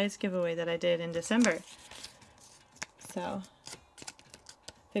Surprise giveaway that I did in December. So,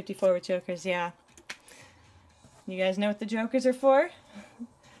 54 with jokers, yeah. You guys know what the jokers are for?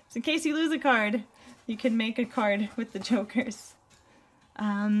 So in case you lose a card, you can make a card with the jokers.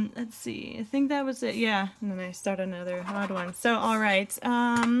 Let's see. I think that was it. Yeah, and then I start another odd one. So, alright.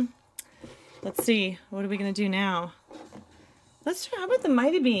 Let's see. What are we going to do now? Let's try. How about the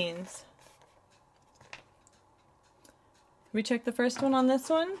Mighty Beanz? Recheck the first one on this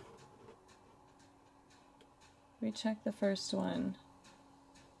one. Recheck the first one.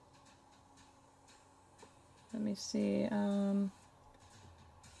 Let me see.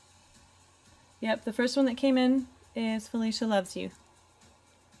 Yep, the first one that came in is Felicia Loves You.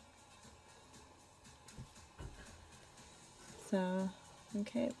 So,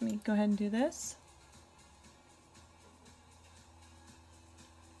 okay, let me go ahead and do this.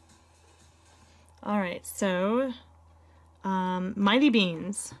 Alright, so, Mighty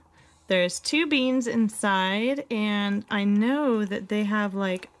Beanz. There's 2 beans inside, and I know that they have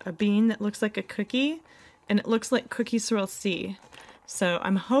like a bean that looks like a cookie, and it looks like Cookie Swirl C. So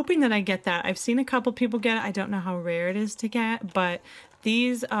I'm hoping that I get that. I've seen a couple people get it. I don't know how rare it is to get, but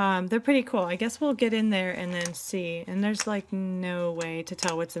these, they're pretty cool. I guess we'll get in there and then see. And there's like no way to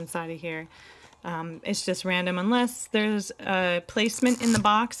tell what's inside of here. It's just random unless there's a placement in the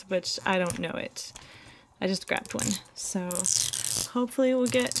box, which I don't know it. I just grabbed one. So hopefully we'll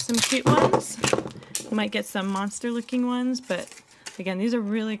get some cute ones. We might get some monster looking ones, but again, these are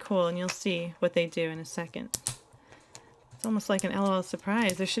really cool and you'll see what they do in a second. It's almost like an LOL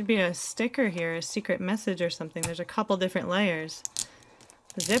surprise. There should be a sticker here, a secret message or something. There's a couple different layers.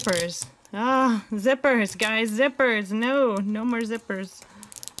 Zippers. Ah, zippers, guys, zippers. No, no more zippers.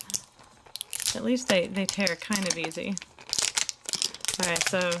 At least they tear kind of easy. Alright,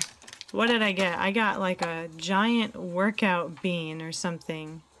 so what did I get? I got like a giant workout bean or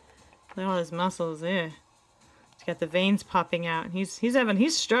something. Look at all his muscles. He's got the veins popping out. He's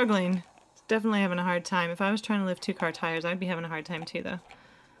struggling. He's definitely having a hard time. If I was trying to lift 2-car tires, I'd be having a hard time too, though.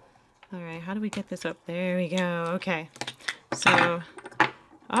 Alright, how do we get this up? There we go. Okay. So,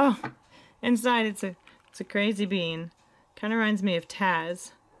 oh, inside it's a crazy bean. Kind of reminds me of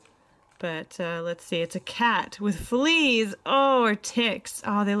Taz. But let's see, it's a cat with fleas. Oh, or ticks.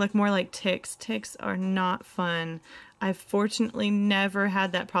 Oh, they look more like ticks. Ticks are not fun. I've fortunately never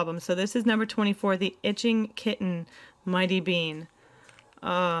had that problem. So this is number 24, the Itching Kitten Mighty Bean.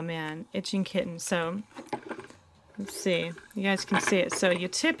 Oh man, Itching Kitten. So let's see, you guys can see it. So you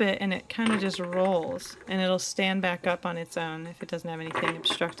tip it and it kind of just rolls and it'll stand back up on its own if it doesn't have anything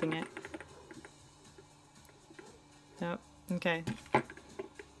obstructing it. Nope, okay.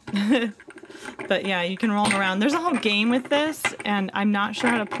 But yeah, you can roll them around. There's a whole game with this, and I'm not sure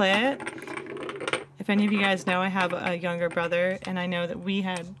how to play it. If any of you guys know, I have a younger brother, and I know that we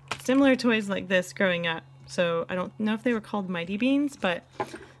had similar toys like this growing up. So I don't know if they were called Mighty Beans, but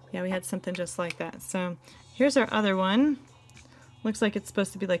yeah, we had something just like that. So here's our other one. Looks like it's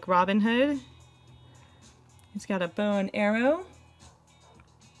supposed to be like Robin Hood. He's got a bow and arrow.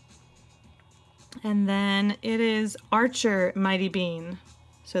 And then it is Archer Mighty Bean.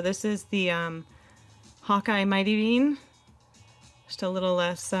 So this is the Hawkeye Mighty Bean. Just a little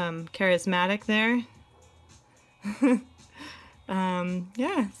less charismatic there.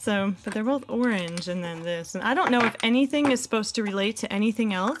 Yeah, so, but they're both orange and then this. And I don't know if anything is supposed to relate to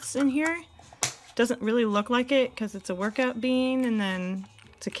anything else in here. Doesn't really look like it because it's a workout bean and then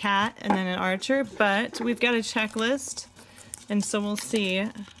it's a cat and then an archer. But we've got a checklist and so we'll see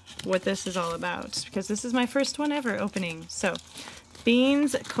what this is all about because this is my first one ever opening. So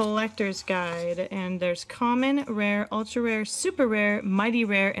Beanz Collector's Guide, and there's common, rare, ultra rare, super rare, mighty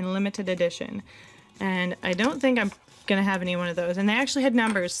rare, and limited edition. And I don't think I'm gonna have any one of those. And they actually had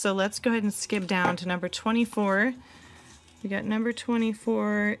numbers, so let's go ahead and skip down to number 24. We got number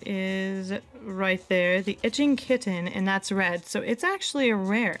 24 is right there, the Itching Kitten, and that's red. So it's actually a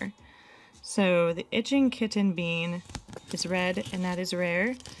rare. So the Itching Kitten bean is red, and that is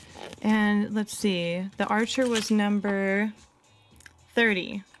rare. And let's see, the Archer was number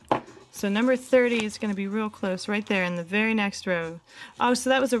 30. So number 30 is going to be real close right there in the very next row. Oh, so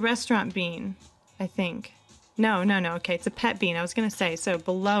that was a restaurant bean, I think. No. Okay, it's a pet bean. I was gonna say, so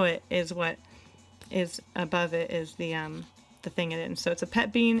below it is what is above it is the thing it is. So it's a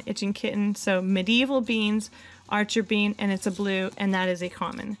pet bean, itching kitten. So medieval beans, archer bean, and it's a blue, and that is a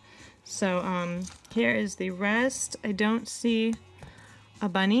common. So here is the rest. I don't see a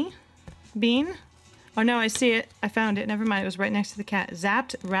bunny bean. Oh no, I see it. I found it. Never mind. It was right next to the cat.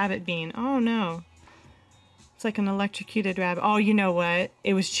 Zapped rabbit bean. Oh no. It's like an electrocuted rabbit. Oh, you know what?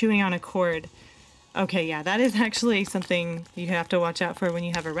 It was chewing on a cord. Okay, yeah, that is actually something you have to watch out for when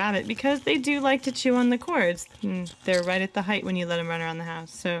you have a rabbit, because they do like to chew on the cords. And they're right at the height when you let them run around the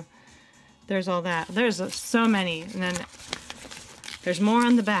house. So there's all that. There's so many. And then there's more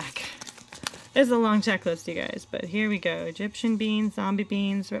on the back. It's a long checklist, you guys, but here we go. Egyptian beans, zombie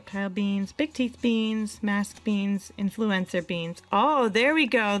beans, reptile beans, big teeth beans, mask beans, influencer beans. Oh, there we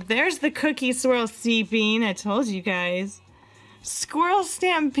go. There's the cookie swirl sea bean. I told you guys. Squirrel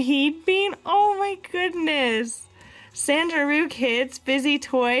stampede bean. Oh my goodness. Sandaroo Kids, busy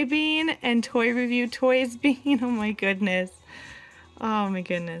toy bean, and toy review toys bean. Oh my goodness. Oh my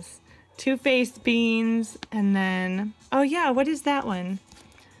goodness. Two-faced beans, and then, oh yeah, what is that one?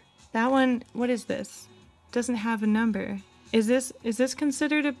 That one, what is this? Doesn't have a number. Is this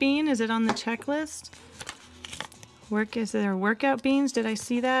considered a bean? Is it on the checklist? Is there workout beans? Did I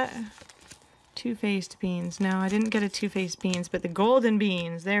see that? Two-faced beans. No, I didn't get a two-faced beans, but the golden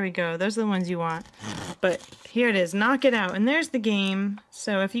beans. There we go. Those are the ones you want. But here it is. Knock it out. And there's the game.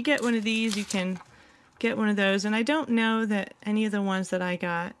 So if you get one of these, you can get one of those. And I don't know that any of the ones that I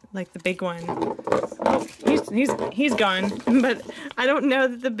got, like the big one. Oh, he's gone. But I don't know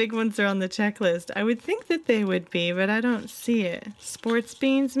that the big ones are on the checklist. I would think that they would be, but I don't see it. Sports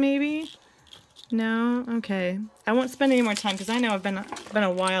beans, maybe? No? Okay. I won't spend any more time because I know I've been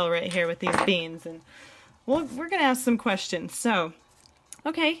a while right here with these beans, and we're gonna ask some questions. So,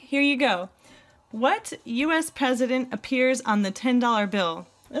 okay, here you go. What U.S. president appears on the $10 bill?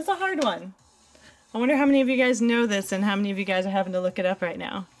 That's a hard one. I wonder how many of you guys know this and how many of you guys are having to look it up right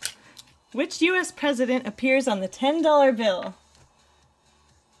now. Which U.S. president appears on the $10 bill?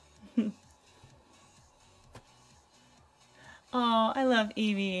 Oh, I love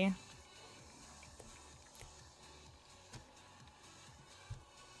Evie.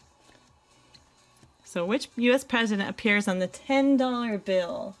 So which U.S. president appears on the $10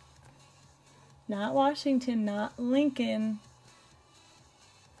 bill? Not Washington, not Lincoln.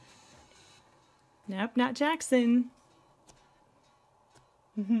 Nope, not Jackson.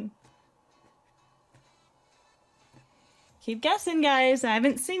 Keep guessing, guys. I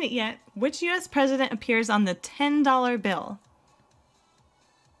haven't seen it yet. Which U.S. president appears on the $10 bill?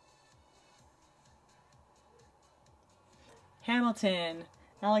 Hamilton.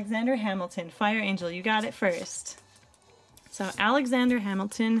 Alexander Hamilton. Fire Angel, you got it first. So Alexander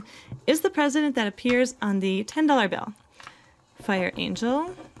Hamilton is the president that appears on the $10 bill. Fire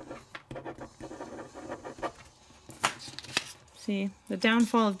Angel. See, the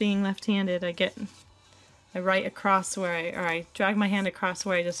downfall of being left-handed, I write across where I drag my hand across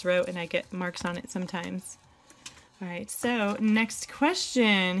where I just wrote, and I get marks on it sometimes. All right, so next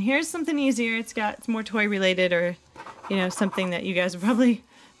question. Here's something easier. It's more toy related, or, you know, something that you guys would probably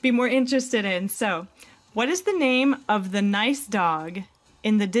be more interested in. So, what is the name of the nice dog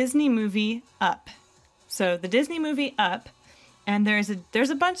in the Disney movie Up? So, the Disney movie Up, and there's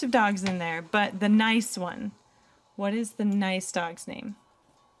a bunch of dogs in there, but the nice one. What is the nice dog's name?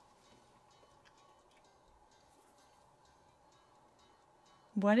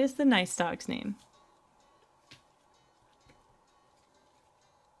 What is the nice dog's name?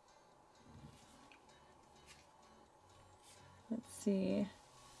 Let's see.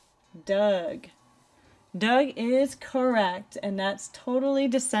 Doug. Doug is correct, and that's totally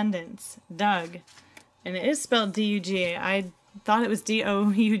Descendants. Doug. And it is spelled D-U-G. I thought it was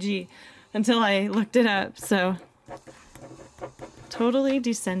D-O-U-G until I looked it up, so totally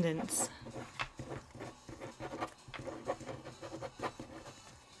Descendants.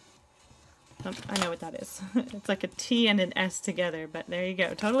 Oh, I know what that is. It's like a T and an S together, but there you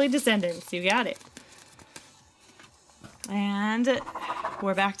go. Totally Descendants. You got it. And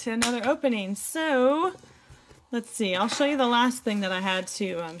we're back to another opening. So, let's see. I'll show you the last thing that I had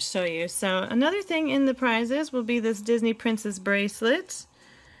to show you. So, another thing in the prizes will be this Disney Princess bracelet.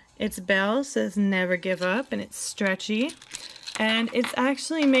 Its bell says never give up, and it's stretchy. And it's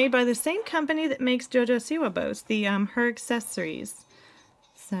actually made by the same company that makes JoJo Siwa bows, the Her Accessories.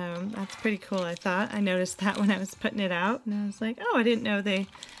 So that's pretty cool, I thought. I noticed that when I was putting it out, and I was like, oh, I didn't know they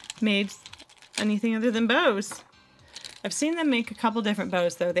made anything other than bows. I've seen them make a couple different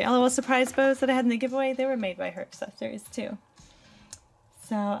bows, though. The LOL Surprise bows that I had in the giveaway, they were made by Her Accessories, too.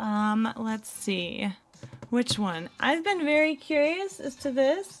 So, let's see. which one? I've been very curious as to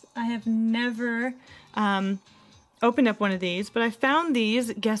this. I have never opened up one of these, but I found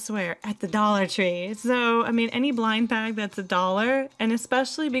these, guess where? At the Dollar Tree. So, I mean, any blind bag that's $1, and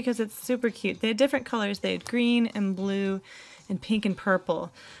especially because it's super cute. They had different colors. They had green and blue and pink and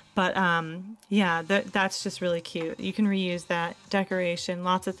purple. But yeah, that's just really cute. You can reuse that. Decoration,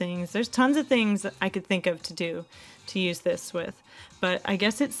 lots of things. There's tons of things that I could think of to use this with. But I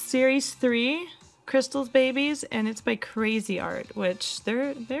guess it's Series 3. Crystal's Babies, and it's by Crazy Art, which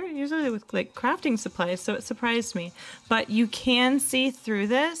they're usually with like crafting supplies, so it surprised me. But you can see through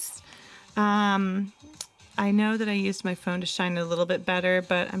this. I know that I used my phone to shine it a little bit better,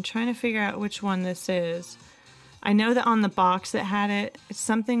 but I'm trying to figure out which one this is. I know that on the box that had it, it's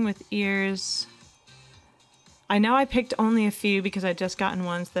something with ears. I know I picked only a few because I just gotten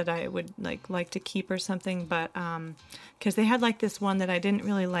ones that I would like to keep or something, but because they had like this one that I didn't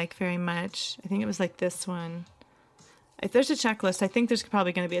really like very much. I think it was like this one. If there's a checklist, I think there's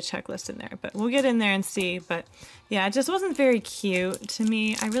probably going to be a checklist in there, but we'll get in there and see. But yeah, it just wasn't very cute to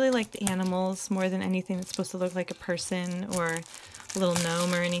me. I really like the animals more than anything that's supposed to look like a person or a little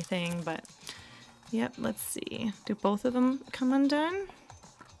gnome or anything. But yep, let's see. Do both of them come undone?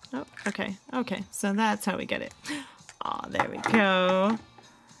 Oh, okay. Okay, so that's how we get it. Oh, there we go.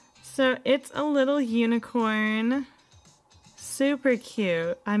 So it's a little unicorn. Super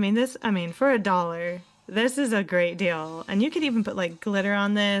cute. I mean, for $1, this is a great deal. And you could even put like glitter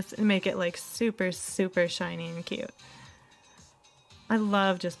on this and make it like super, super shiny and cute. I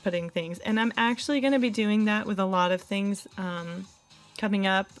love just putting things. And I'm actually going to be doing that with a lot of things coming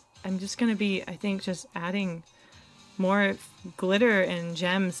up. I'm just going to be, I think, just adding more glitter and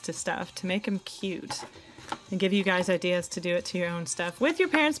gems to stuff to make them cute. And give you guys ideas to do it to your own stuff with your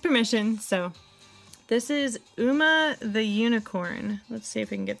parents' permission. So this is Uma the Unicorn. Let's see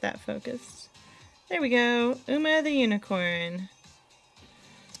if we can get that focused. There we go. Uma the Unicorn.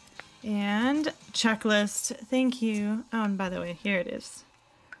 And checklist. Thank you. Oh, and by the way, here it is.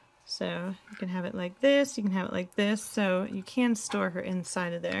 So you can have it like this. You can have it like this. So you can store her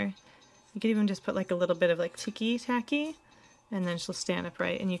inside of there. You could even just put like a little bit of like ticky-tacky. And then she'll stand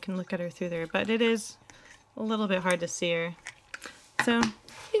upright and you can look at her through there. But it is a little bit hard to see her. So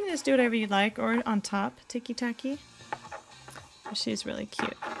you can just do whatever you like, or on top, ticky-tacky. She's really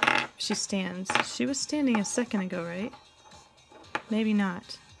cute. She stands. She was standing a second ago, right? Maybe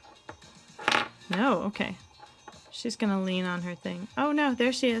not. No, okay. She's gonna lean on her thing. Oh no,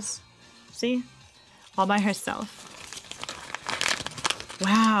 there she is. See? All by herself.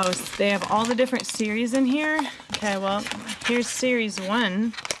 Wow, they have all the different series in here. Okay, well, here's Series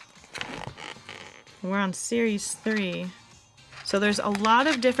 1. We're on Series 3. So there's a lot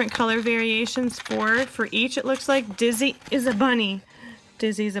of different color variations for each, it looks like. Dizzy is a bunny.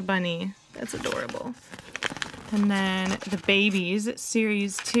 Dizzy's a bunny. That's adorable. And then the babies,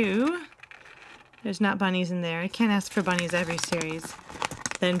 Series 2. There's not bunnies in there. I can't ask for bunnies every series.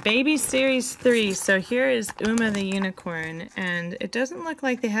 Then Baby Series 3. So here is Uma the Unicorn. And it doesn't look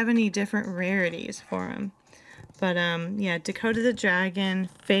like they have any different rarities for them. But yeah, Dakota the Dragon,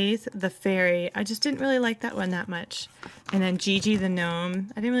 Faith the Fairy. I just didn't really like that one that much. And then Gigi the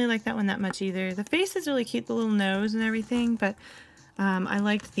Gnome. I didn't really like that one that much either. The face is really cute, the little nose and everything, but I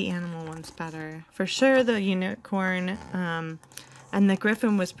liked the animal ones better. For sure the unicorn and the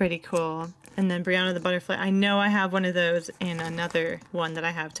griffin was pretty cool. And then Brianna the Butterfly. I know I have one of those in another one that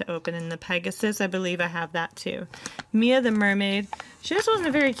I have to open. And the Pegasus, I believe I have that too. Mia the Mermaid. She just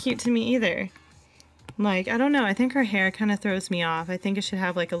wasn't very cute to me either. Like, I don't know, I think her hair kind of throws me off. I think it should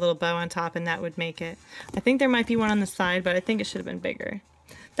have like a little bow on top and that would make it. I think there might be one on the side, but I think it should have been bigger.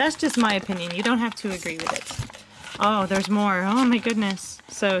 That's just my opinion. You don't have to agree with it. Oh, there's more. Oh my goodness.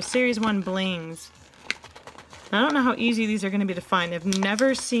 So, Series 1 blings. I don't know how easy these are going to be to find. I've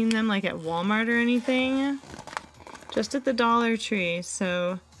never seen them like at Walmart or anything. Just at the Dollar Tree,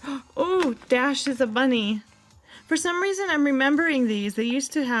 so... Oh, Dash is a bunny. For some reason, I'm remembering these. They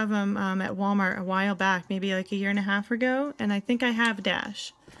used to have them at Walmart a while back, maybe like a year and a half ago, and I think I have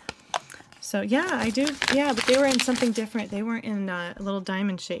Dash. So yeah, I do. Yeah, but they were in something different. They weren't in a little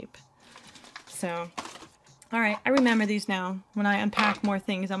diamond shape. So, all right, I remember these now. When I unpack more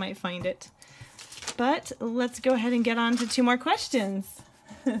things, I might find it. But let's go ahead and get on to 2 more questions.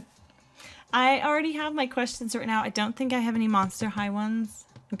 I already have my questions right now. I don't think I have any Monster High ones.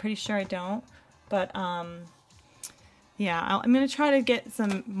 I'm pretty sure I don't, but yeah, I'm going to try to get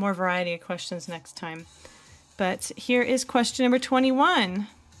some more variety of questions next time. But here is question number 21.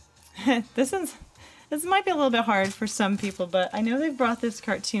 This might be a little bit hard for some people, but I know they've brought this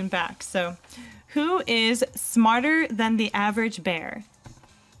cartoon back. So, who is smarter than the average bear?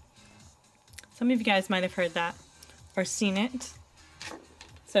 Some of you guys might have heard that or seen it.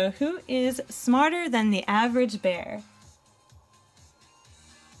 So who is smarter than the average bear?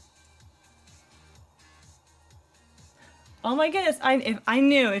 Oh my goodness, I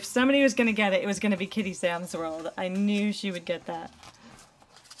knew if somebody was going to get it, it was going to be Kitty Sam's World. I knew she would get that.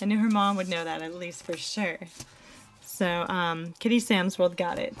 I knew her mom would know that, at least for sure. So, Kitty Sam's World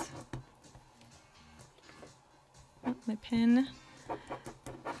got it. Oh, my pen.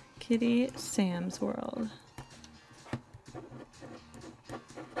 Kitty Sam's World.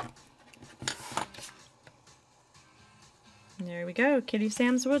 There we go. Kitty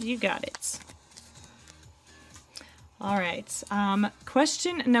Sam's World, you got it. All right.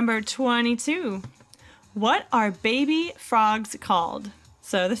 Question number 22. What are baby frogs called?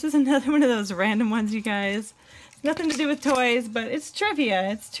 So this is another one of those random ones, you guys. Nothing to do with toys, but it's trivia.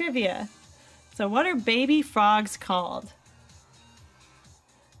 It's trivia. So what are baby frogs called?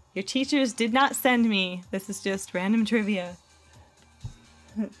 Your teachers did not send me. This is just random trivia.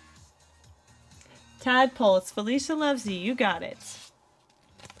 Tadpoles. Felicia loves you. You got it.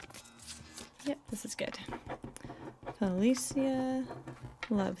 Yep, this is good. Felicia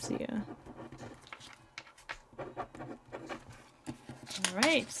loves you. All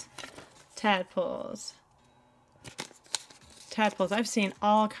right. Tadpoles. Tadpoles. I've seen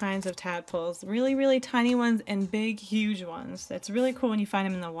all kinds of tadpoles. Really, really tiny ones and big, huge ones. It's really cool when you find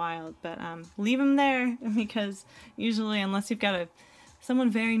them in the wild, but leave them there because usually, unless you've got someone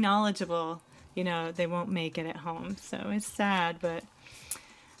very knowledgeable, you know, they won't make it at home. So it's sad, but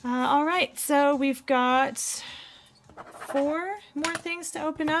all right. So we've got 4 more things to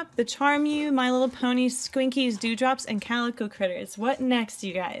open up. The Charm You, My Little Pony, Squinkies, Dewdrops, and Calico Critters. What next,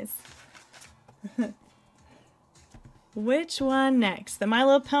 you guys? Which one next? The My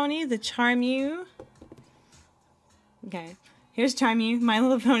Little Pony, the Charm You. Okay, here's Charm You, My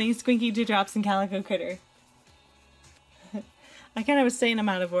Little Pony, Squinky, Dewdrops, and Calico Critter. I kind of was saying them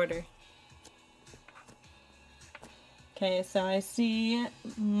out of order. Okay, so I see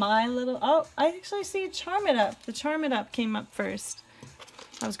My Little... Oh, I actually see Charm It Up. The Charm It Up came up first.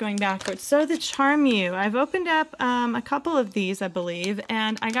 I was going backwards. So the Charm You. I've opened up a couple of these, I believe,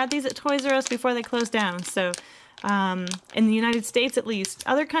 and I got these at Toys R Us before they closed down. So in the United States, at least.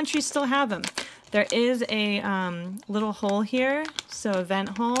 Other countries still have them. There is a little hole here, so a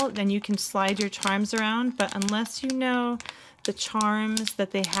vent hole. Then you can slide your charms around, but unless you know the charms that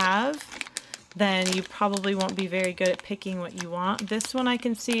they have, then you probably won't be very good at picking what you want. This one I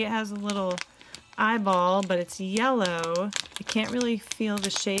can see it has a little eyeball, but it's yellow. I can't really feel the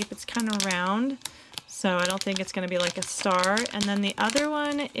shape. It's kind of round, so I don't think it's going to be like a star. And then the other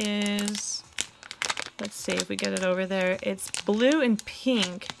one is, let's see if we get it over there. It's blue and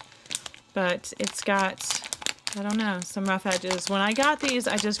pink, but it's got, I don't know, some rough edges. When I got these,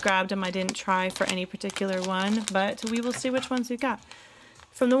 I just grabbed them. I didn't try for any particular one, but we will see which ones we got.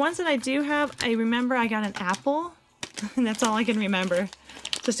 From the ones that I do have, I remember I got an apple, and that's all I can remember.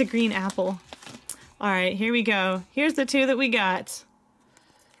 Just a green apple. All right, here we go. Here's the 2 that we got.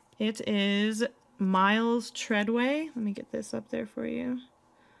 It is Miles Treadway. Let me get this up there for you.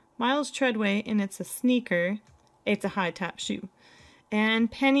 Miles Treadway, and it's a sneaker. It's a high top shoe.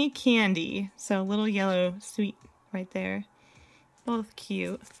 And Penny Candy. So a little yellow sweet right there. Both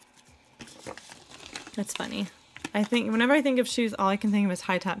cute. That's funny. I think whenever I think of shoes, all I can think of is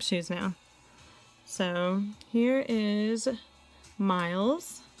high top shoes now. So here is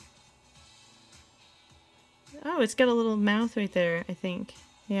Miles. Oh, it's got a little mouth right there, I think.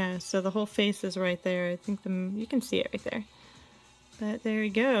 Yeah, so the whole face is right there. I think you can see it right there. But there you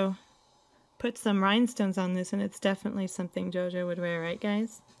go. Put some rhinestones on this and it's definitely something JoJo would wear, right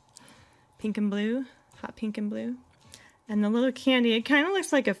guys? Pink and blue, hot pink and blue. And the little candy, it kind of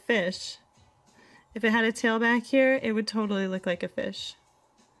looks like a fish. If it had a tail back here, it would totally look like a fish.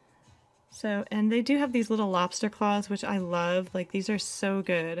 So, and they do have these little lobster claws, which I love. Like, these are so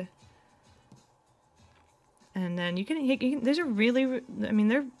good. And then you can these are really, I mean,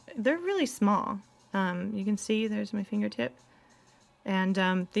 they're really small. You can see, there's my fingertip.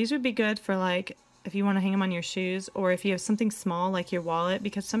 And these would be good for, like, if you want to hang them on your shoes, or if you have something small like your wallet,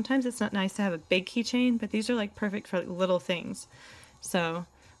 because sometimes it's not nice to have a big keychain, but these are, like, perfect for, like, little things. So...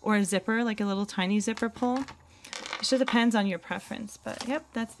 or a zipper, like a little tiny zipper pull. It just depends on your preference. But yep,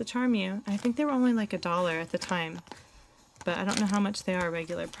 that's the Charm You. I think they were only like $1 at the time, but I don't know how much they are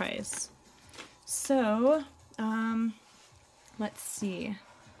regular price. So, let's see.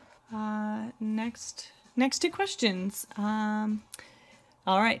 Next 2 questions. All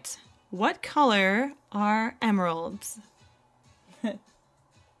right. What color are emeralds?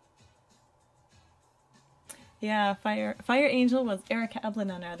 Yeah, Fire Angel was Erica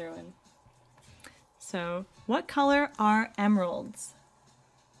Eblin on another one. So, what color are emeralds?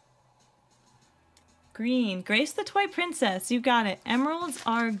 Green. Grace the Toy Princess, you got it. Emeralds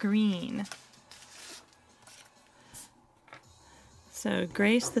are green. So,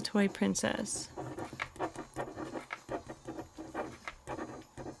 Grace the Toy Princess.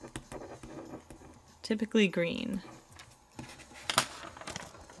 Typically green.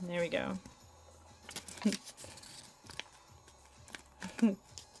 There we go.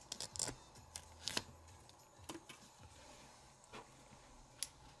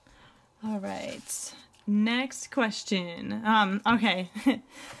 All right, next question. Okay,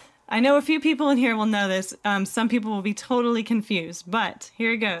 I know a few people in here will know this. Some people will be totally confused, but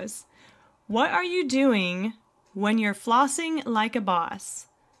here it goes. What are you doing when you're flossing like a boss?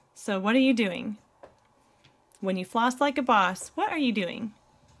 So what are you doing? When you floss like a boss, what are you doing?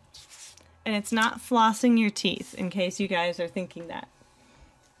 And it's not flossing your teeth, in case you guys are thinking that.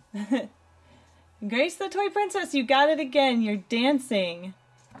 Grace the Toy Princess, you got it again. You're dancing.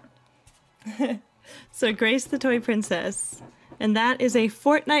 So Grace the Toy Princess. And that is a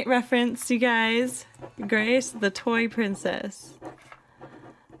Fortnite reference, you guys. Grace the Toy Princess.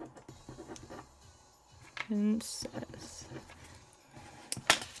 Princess.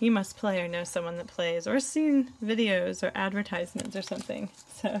 You must play or know someone that plays, or seen videos or advertisements or something.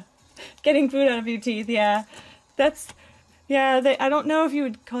 So, getting food out of your teeth, yeah. That's, yeah, I don't know if you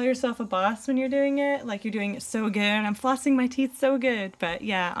would call yourself a boss when you're doing it, like you're doing it so good, I'm flossing my teeth so good, but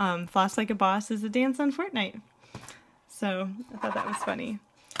yeah, Floss Like a Boss is a dance on Fortnite. So, I thought that was funny.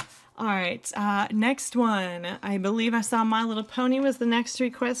 Alright, next one. I believe I saw My Little Pony was the next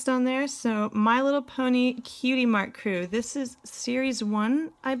request on there. So, My Little Pony Cutie Mark Crew. This is Series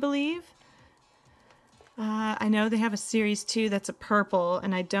 1, I believe. I know they have a Series 2 that's a purple,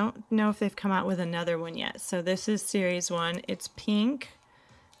 and I don't know if they've come out with another one yet. So, this is Series 1. It's pink,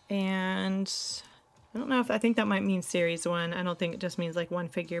 and I don't know if, I think that might mean Series 1. I don't think it just means like one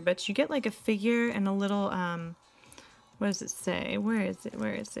figure, but you get like a figure and a little, what does it say? Where is it?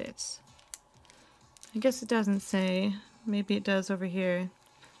 Where is it? I guess it doesn't say. Maybe it does over here.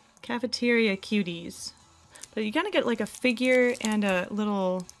 Cafeteria Cuties. But you gotta get like a figure and a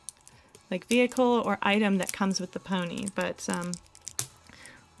little like vehicle or item that comes with the pony. But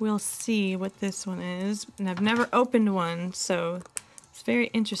we'll see what this one is. And I've never opened one, so it's very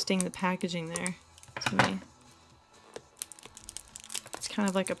interesting, the packaging there to me. It's kind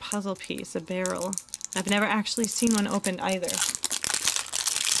of like a puzzle piece, a barrel. I've never actually seen one opened either.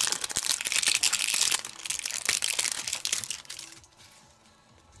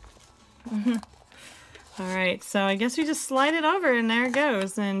 Alright, so I guess we just slide it over and there it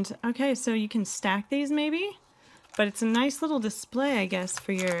goes. And okay, so you can stack these maybe? But it's a nice little display, I guess,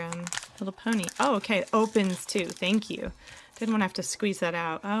 for your little pony. Oh, okay, it opens too. Thank you. Didn't want to have to squeeze that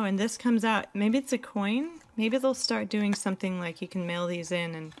out. Oh, and this comes out. Maybe it's a coin? Maybe they'll start doing something like you can mail these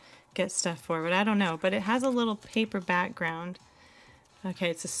in and get stuff for it. I don't know, but it has a little paper background. Okay,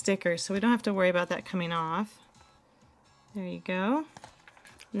 it's a sticker, so we don't have to worry about that coming off. There you go.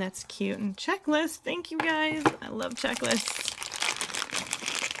 And that's cute. And checklist, thank you guys. I love checklists.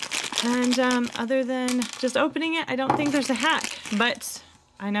 And other than just opening it, I don't think there's a hack, but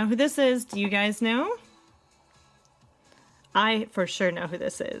I know who this is. Do you guys know? I for sure know who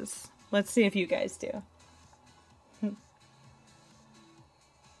this is. Let's see if you guys do.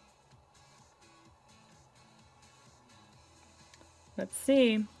 Let's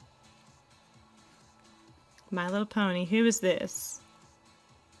see. My Little Pony. Who is this?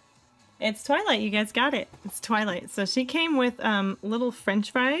 It's Twilight. You guys got it. It's Twilight. So she came with little French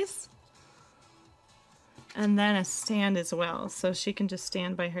fries and then a stand as well. So she can just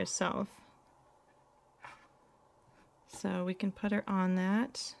stand by herself. So we can put her on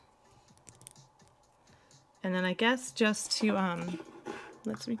that. And then I guess just to,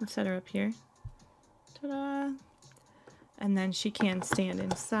 we can set her up here. Ta-da! And then she can stand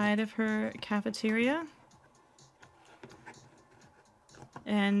inside of her cafeteria.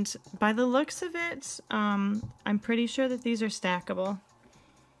 And by the looks of it, I'm pretty sure that these are stackable.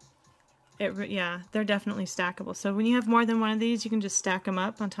 Yeah, they're definitely stackable. So when you have more than one of these, you can just stack them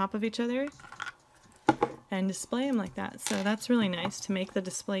up on top of each other and display them like that. So that's really nice to make the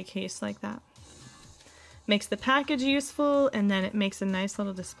display case like that. Makes the package useful, and then it makes a nice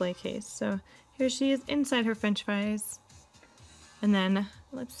little display case. So here she is inside her French fries. And then,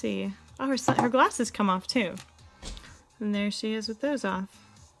 let's see, oh, her glasses come off too. And there she is with those off.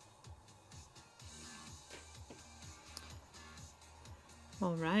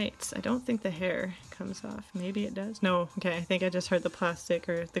 All right, I don't think the hair comes off. Maybe it does. No, okay, I think I just heard the plastic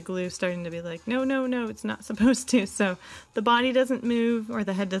or the glue starting to be like, no, no, no, it's not supposed to. So the body doesn't move, or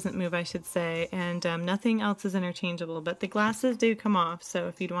the head doesn't move, I should say, and nothing else is interchangeable, but the glasses do come off, so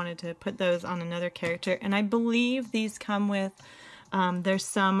if you'd wanted to put those on another character. And I believe these come with, there's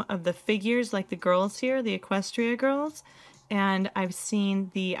some of the figures, like the girls here, the Equestria girls, and I've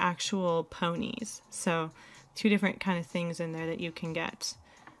seen the actual ponies. So two different kind of things in there that you can get.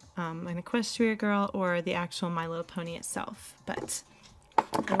 An Equestria girl or the actual My Little Pony itself. But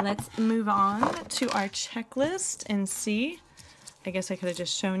let's move on to our checklist and see. I guess I could have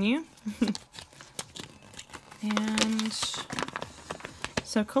just shown you. And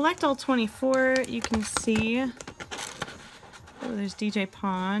so collect all 24. You can see, oh, there's DJ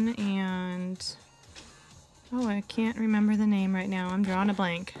Pawn and, oh, I can't remember the name right now. I'm drawing a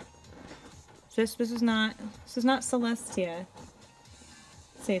blank. This is not Celestia.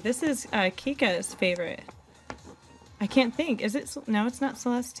 See, this is Kika's favorite. I can't think. Is it? No, it's not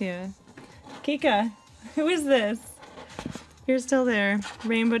Celestia. Kika, who is this? You're still there.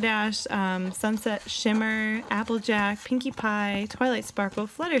 Rainbow Dash, Sunset Shimmer, Applejack, Pinkie Pie, Twilight Sparkle,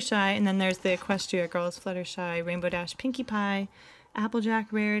 Fluttershy, and then there's the Equestria girls: Fluttershy, Rainbow Dash, Pinkie Pie,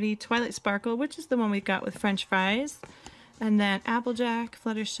 Applejack, Rarity, Twilight Sparkle, which is the one we've got with French fries. And then Applejack,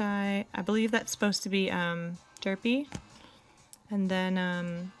 Fluttershy, I believe that's supposed to be Derpy. And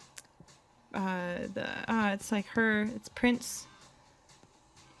then it's like her, it's Prince,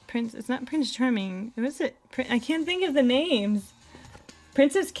 it's not Prince Charming. Who is it? I can't think of the names.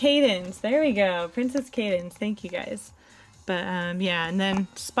 Princess Cadence, there we go. Princess Cadence, thank you guys. But yeah, and then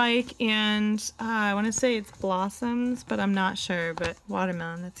Spike and I want to say it's Blossoms, but I'm not sure, but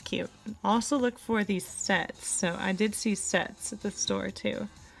Watermelon, that's cute. Also look for these sets. So I did see sets at the store too.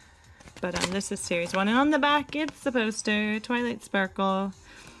 But this is series 1, and on the back it's the poster. Twilight Sparkle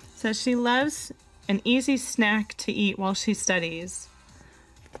says she loves an easy snack to eat while she studies.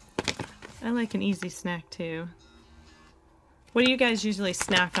 I like an easy snack too. What do you guys usually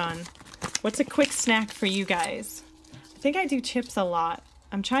snack on? What's a quick snack for you guys? I think I do chips a lot.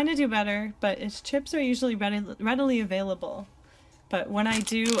 I'm trying to do better, but chips are usually readily available. But when I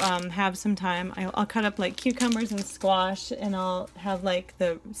do have some time, I'll cut up like cucumbers and squash, and I'll have like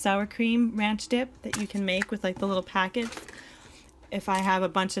the sour cream ranch dip that you can make with like the little packets. If I have a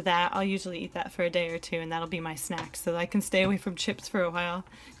bunch of that, I'll usually eat that for a day or two, and that'll be my snack, so that I can stay away from chips for a while.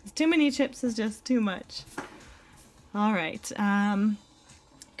 Too many chips is just too much. All right.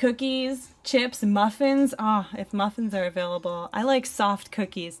 Cookies, chips, muffins. Oh, if muffins are available. I like soft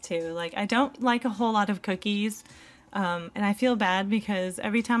cookies too. Like, I don't like a whole lot of cookies. And I feel bad because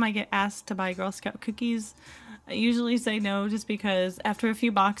every time I get asked to buy Girl Scout cookies, I usually say no, just because after a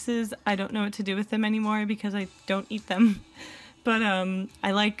few boxes, I don't know what to do with them anymore because I don't eat them. But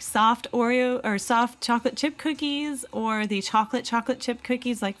I like soft Oreo or soft chocolate chip cookies, or the chocolate chip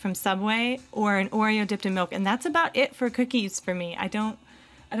cookies like from Subway, or an Oreo dipped in milk, and that's about it for cookies for me. I don't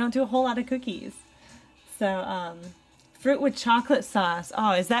do a whole lot of cookies. So fruit with chocolate sauce.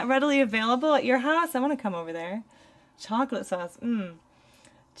 Oh, is that readily available at your house? I want to come over there. Chocolate sauce.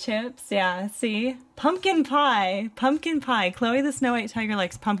 Chips, yeah, see? Pumpkin pie. Chloe the Snow White Tiger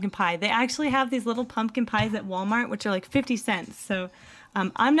likes pumpkin pie. They actually have these little pumpkin pies at Walmart, which are like 50 cents. So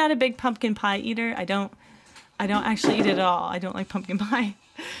I'm not a big pumpkin pie eater. I don't actually eat it at all. I don't like pumpkin pie.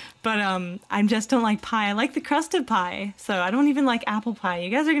 But I just don't like pie. I like the crusted pie. So I don't even like apple pie. You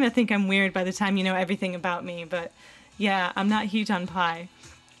guys are going to think I'm weird by the time you know everything about me. But yeah, I'm not huge on pie.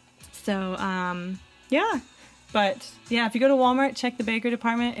 So yeah. But yeah, if you go to Walmart, check the baker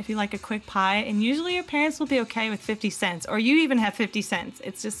department if you like a quick pie, and usually your parents will be okay with 50 cents, or you even have 50 cents.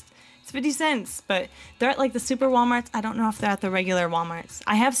 It's 50 cents, but they're at like the super Walmarts. I don't know if they're at the regular Walmarts.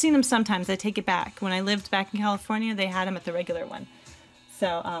 I have seen them sometimes. I take it back. When I lived back in California, they had them at the regular one.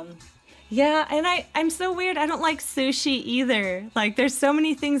 So yeah, and I'm so weird. I don't like sushi either. Like, there's so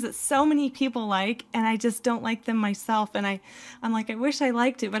many things that so many people like, and I just don't like them myself. And I'm like, I wish I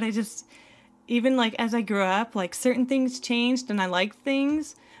liked it, but even like as I grew up, like certain things changed and I liked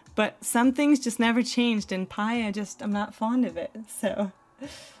things, but some things just never changed. And pie, I'm not fond of it. So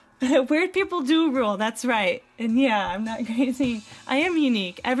weird people do rule. That's right. And yeah, I'm not crazy. I am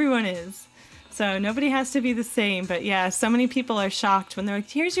unique. Everyone is. So nobody has to be the same. But yeah, so many people are shocked when they're like,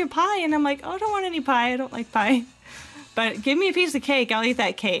 here's your pie. And I'm like, oh, I don't want any pie. I don't like pie. But give me a piece of cake. I'll eat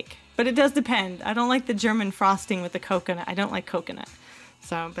that cake. But it does depend. I don't like the German frosting with the coconut. I don't like coconut.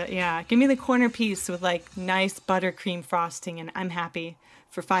 So, but yeah, give me the corner piece with like nice buttercream frosting, and I'm happy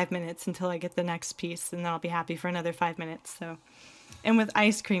for 5 minutes until I get the next piece, and then I'll be happy for another 5 minutes. So, and with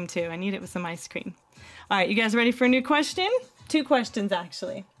ice cream too. I need it with some ice cream. All right, you guys ready for a new question? 2 questions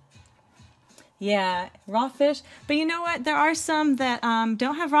actually. Yeah, raw fish. But you know what? There are some that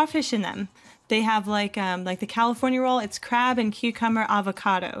don't have raw fish in them. They have like the California roll. It's crab and cucumber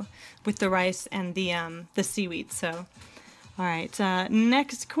avocado with the rice and the seaweed. So, all right.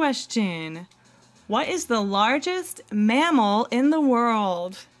 Next question. What is the largest mammal in the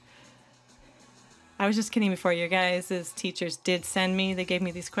world? I was just kidding before. Your guys' teachers did send me. They gave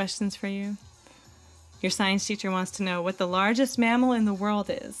me these questions for you. Your science teacher wants to know what the largest mammal in the world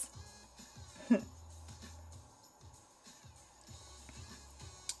is.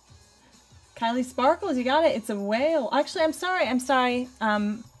 Kylie Sparkles, you got it. It's a whale. Actually, I'm sorry.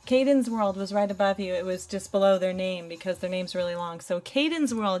 Caden's World was right above you. It was just below their name because their name's really long. So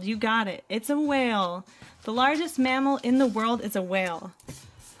Caden's World, you got it. It's a whale. The largest mammal in the world is a whale.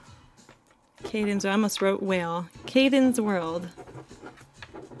 Caden's, I almost wrote whale. Caden's World.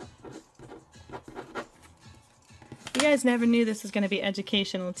 You guys never knew this was going to be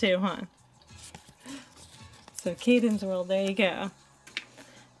educational too, huh? So Caden's World, there you go.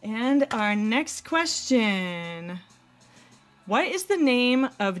 And our next question. What is the name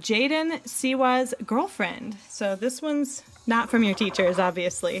of Jaden Siwa's girlfriend? So this one's not from your teachers,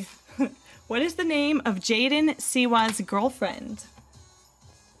 obviously. What is the name of Jaden Siwa's girlfriend?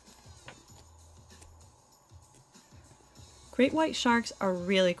 Great white sharks are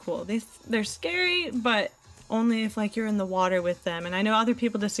really cool. They're scary, but only if like you're in the water with them. And I know other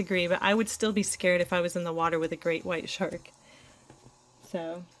people disagree, but I would still be scared if I was in the water with a great white shark.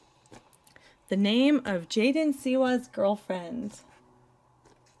 So, the name of Jaden Siwa's girlfriend.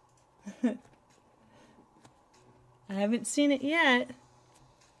 I haven't seen it yet.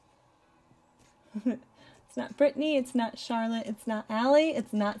 It's not Brittany, it's not Charlotte, it's not Allie,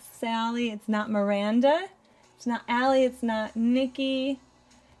 it's not Sally, it's not Miranda, it's not Allie, it's not Nikki,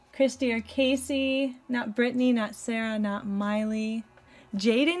 Christy or Casey, not Brittany, not Sarah, not Miley.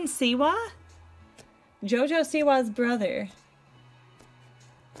 Jaden Siwa? JoJo Siwa's brother.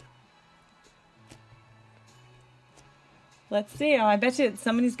 Let's see. Oh, I bet you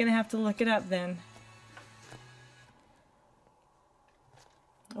somebody's going to have to look it up then.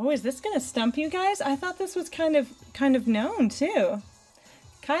 Oh, is this going to stump you guys? I thought this was kind of known too.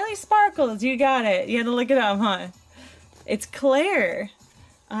 Kylie Sparkles, you got it. You had to look it up, huh? It's Claire.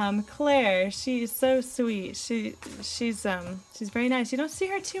 Claire, she is so sweet. She's very nice. You don't see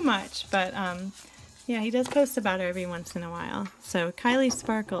her too much, but yeah, he does post about her every once in a while. So Kylie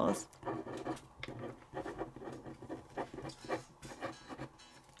Sparkles.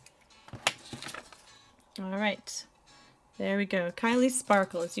 All right, there we go. Kylie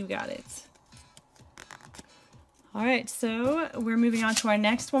Sparkles, you got it. All right, so we're moving on to our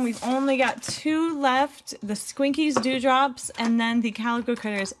next one. We've only got 2 left, the Squinkies, Doorables, and then the Calico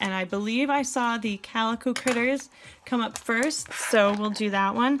Critters. And I believe I saw the Calico Critters come up first, so we'll do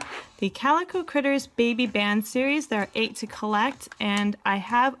that one. The Calico Critters Baby Band Series, there are 8 to collect, and I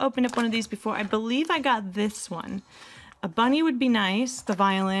have opened up one of these before. I believe I got this one. A bunny would be nice, the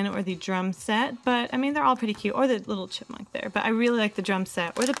violin or the drum set, but I mean, they're all pretty cute, or the little chipmunk there, but I really like the drum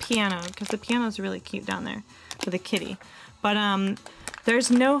set, or the piano, because the piano is really cute down there with a kitty. But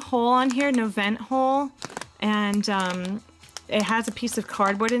there's no hole on here, no vent hole, and it has a piece of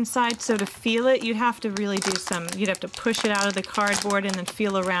cardboard inside, so to feel it, you'd have to really do you'd have to push it out of the cardboard and then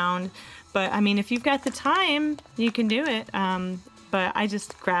feel around. But I mean, if you've got the time, you can do it. But I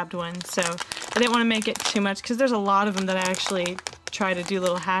just grabbed one, so I didn't want to make it too much because there's a lot of them that I actually try to do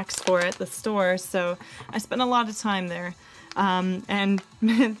little hacks for at the store, so I spent a lot of time there. And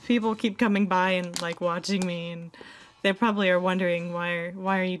people keep coming by and like watching me, and they probably are wondering why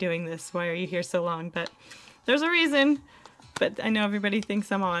are you doing this? Why are you here so long? But there's a reason, but I know everybody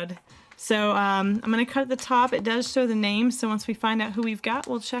thinks I'm odd. So I'm going to cut at the top. It does show the name, so once we find out who we've got,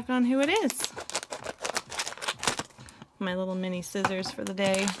 we'll check on who it is. My little mini scissors for the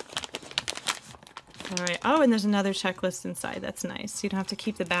day. All right. Oh, and there's another checklist inside. That's nice. You don't have to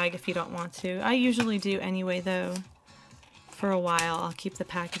keep the bag if you don't want to. I usually do anyway, though. For a while, I'll keep the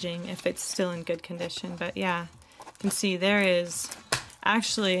packaging if it's still in good condition. But yeah, you can see there is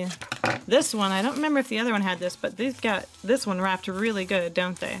actually this one. I don't remember if the other one had this, but they've got this one wrapped really good,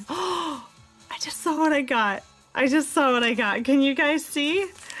 don't they? Oh, I just saw what I got. I just saw what I got. Can you guys see?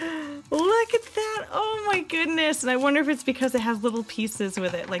 Look at that. Oh my goodness. And I wonder if it's because it has little pieces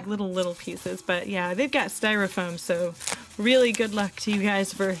with it, like little pieces. But yeah, they've got styrofoam, so really good luck to you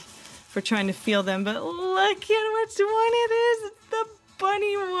guys for trying to feel them. But look at which one it is. It's the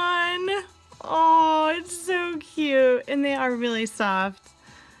bunny one. Oh, it's so cute. And they are really soft.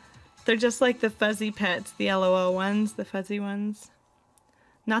 They're just like the fuzzy pets, the LOL ones, the fuzzy ones.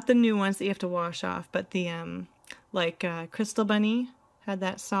 Not the new ones that you have to wash off, but the like Crystal Bunny, had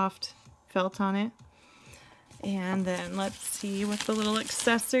that soft felt on it. And then let's see what the little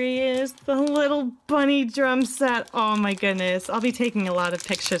accessory is. The little bunny drum set. Oh my goodness. I'll be taking a lot of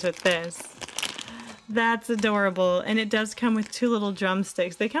pictures with this. That's adorable. And it does come with 2 little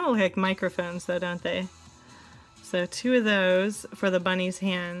drumsticks. They kind of look like microphones though, don't they? So 2 of those for the bunny's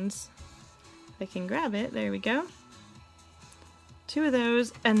hands. I can grab it. There we go. 2 of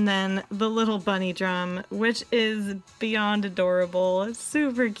those. And then the little bunny drum, which is beyond adorable. It's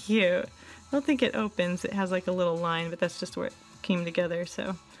super cute. I don't think it opens. It has like a little line, but that's just where it came together.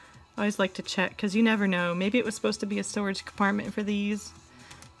 So I always like to check because you never know. Maybe it was supposed to be a storage compartment for these,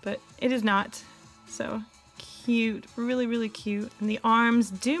 but it is not. So cute, really, really cute. And the arms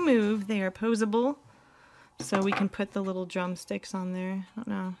do move. They are posable. So we can put the little drumsticks on there. I don't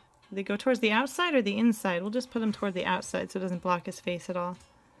know. Do they go towards the outside or the inside? We'll just put them toward the outside so it doesn't block his face at all.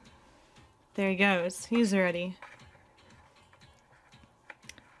 There he goes. He's ready.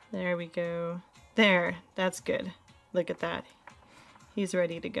 There we go. There, that's good. Look at that. He's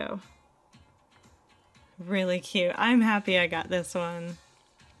ready to go. Really cute. I'm happy I got this one.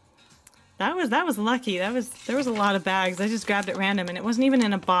 That was lucky. There was a lot of bags. I just grabbed at random and it wasn't even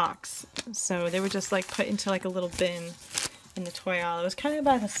in a box. So they were just like put into like a little bin in the toy aisle. It was kind of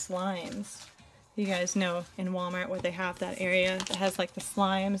by the slimes. You guys know in Walmart where they have that area that has like the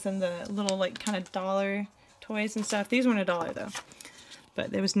slimes and the little like kind of dollar toys and stuff. These weren't $1 though.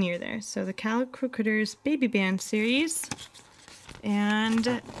 But it was near there. So the Calico Critters Baby Band series, and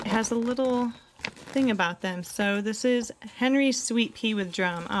it has a little thing about them. So this is Henry's Sweet Pea with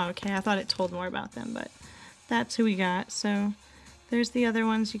Drum. Oh, okay, I thought it told more about them, but that's who we got. So there's the other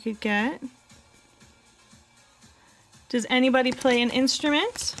ones you could get. Does anybody play an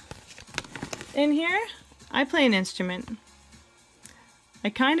instrument in here? I play an instrument. I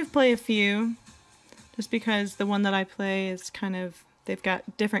kind of play a few, just because the one that I play is kind of, they've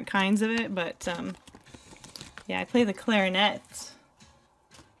got different kinds of it, but yeah, I play the clarinet.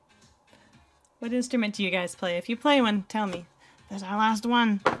 What instrument do you guys play? If you play one, tell me. That's our last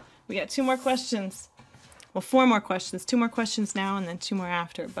one. We got 2 more questions. Well, 4 more questions. 2 more questions now and then 2 more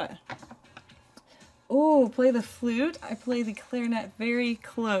after, but... Oh, play the flute. I play the clarinet very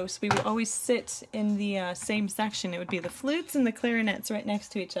close. We would always sit in the same section. It would be the flutes and the clarinets right next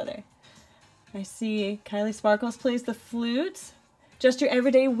to each other. I see Kylie Sparkles plays the flute. Just Your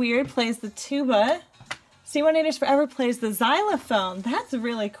Everyday Weird plays the tuba. C1-Aters Forever plays the xylophone. That's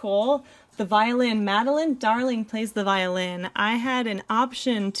really cool. The violin. Madeline Darling plays the violin. I had an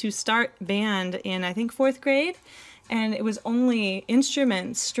option to start band in, I think, 4th grade, and it was only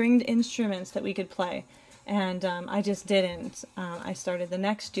instruments, stringed instruments that we could play. And I just didn't. I started the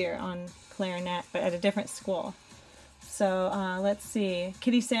next year on clarinet, but at a different school. So let's see.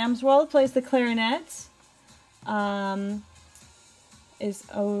 Kitty Sam's World plays the clarinet. Is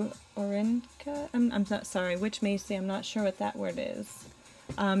Orinka? I'm not sorry. Which Macy? I'm not sure what that word is.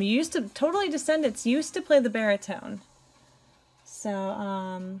 Totally Descendants used to play the baritone.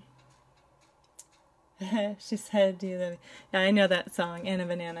 So, she said, yeah, I know that song, Anna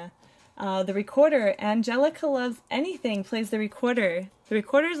Banana. The recorder, Angelica Loves Anything plays the recorder. The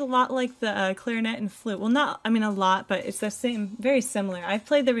recorder is a lot like the clarinet and flute. Well, not, I mean a lot, but it's the same, very similar. I've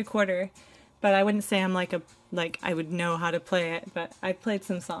played the recorder, but I wouldn't say I'm like I would know how to play it, but I've played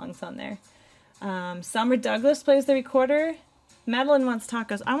some songs on there. Summer Douglas plays the recorder. Madeline wants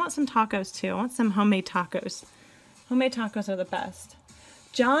tacos. I want some tacos too. I want some homemade tacos. Homemade tacos are the best.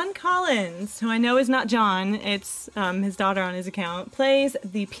 John Collins, who I know is not John, it's his daughter on his account, plays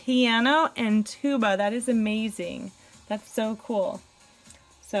the piano and tuba. That is amazing. That's so cool.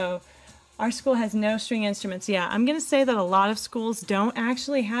 So our school has no string instruments. Yeah, I'm going to say that a lot of schools don't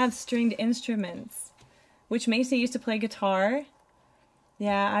actually have stringed instruments. Which Macy used to play guitar.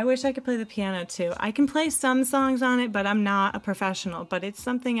 Yeah, I wish I could play the piano too. I can play some songs on it, but I'm not a professional. But it's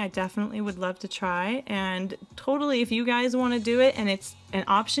something I definitely would love to try. And totally, if you guys want to do it and it's an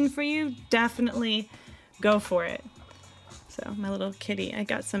option for you, definitely go for it. So, my little kitty. I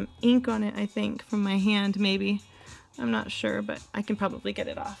got some ink on it, I think, from my hand, maybe. I'm not sure, but I can probably get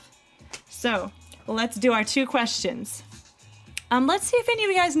it off. So, let's do our 2 questions. Let's see if any of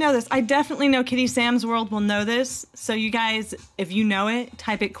you guys know this. I definitely know Kitty Sam's World will know this. So you guys, if you know it,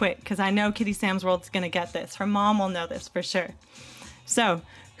 type it quick, because I know Kitty Sam's World's going to get this. Her mom will know this for sure. So,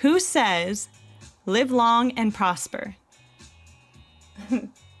 who says, live long and prosper?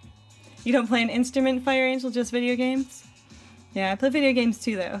 You don't play an instrument, Fire Angel, just video games? Yeah, I play video games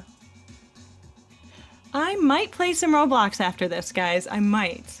too, though. I might play some Roblox after this, guys. I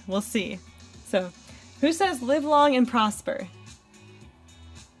might. We'll see. So, who says live long and prosper?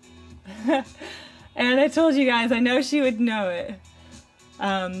 And I told you guys, I know she would know it.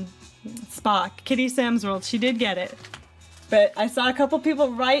 Spock, Kitty Sam's World, she did get it. But I saw a couple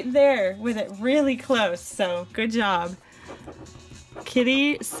people right there with it really close, so good job.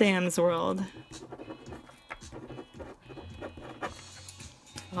 Kitty Sam's World.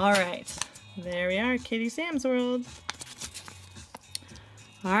 Alright, there we are, Kitty Sam's World.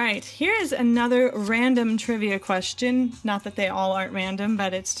 Alright, here's another random trivia question. Not that they all aren't random,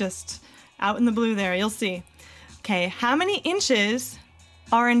 but it's just out in the blue there, you'll see. Okay, how many inches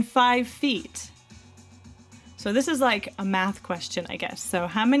are in 5 feet? So this is like a math question, I guess. So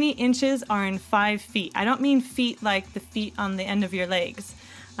how many inches are in 5 feet? I don't mean feet like the feet on the end of your legs.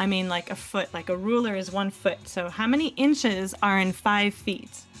 I mean like a foot, like a ruler is 1 foot. So how many inches are in 5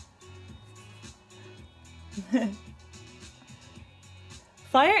 feet?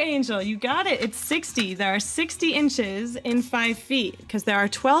 Fire Angel, you got it. It's 60. There are 60 inches in 5 feet because there are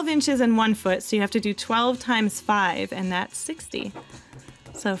 12 inches in 1 foot. So you have to do 12 times 5 and that's 60.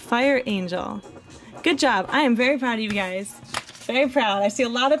 So Fire Angel. Good job. I am very proud of you guys. Very proud. I see a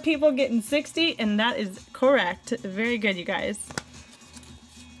lot of people getting 60 and that is correct. Very good, you guys.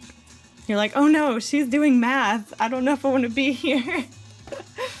 You're like, oh no, she's doing math. I don't know if I want to be here.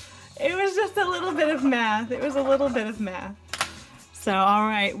 It was just a little bit of math. It was a little bit of math. So, all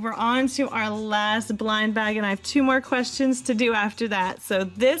right, we're on to our last blind bag, and I have 2 more questions to do after that. So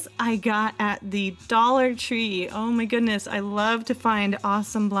this I got at the Dollar Tree. Oh my goodness, I love to find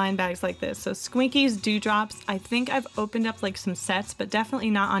awesome blind bags like this. So Squinkies Dewdrops, I think I've opened up like some sets, but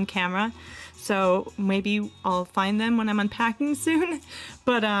definitely not on camera. So maybe I'll find them when I'm unpacking soon.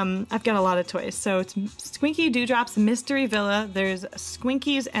 But I've got a lot of toys. So it's Squinky Dewdrops Mystery Villa. There's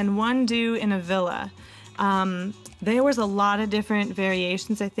Squinkies and 1 Dew in a Villa. There was a lot of different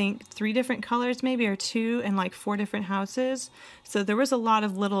variations, I think 3 different colors maybe, or 2, and like 4 different houses. So there was a lot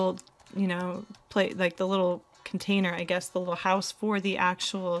of little, you know, like the little container, I guess, the little house for the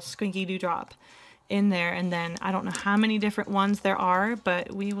actual Squinky Dewdrop in there. And then I don't know how many different ones there are,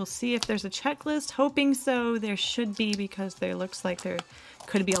 but we will see if there's a checklist. Hoping so. There should be, because there looks like there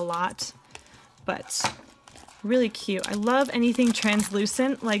could be a lot. But really cute. I love anything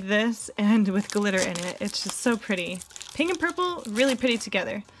translucent like this and with glitter in it. It's just so pretty. Pink and purple, really pretty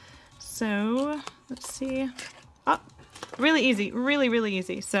together. So, let's see. Oh, really easy. Really, really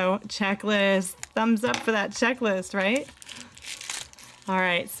easy. So, checklist. Thumbs up for that checklist, right?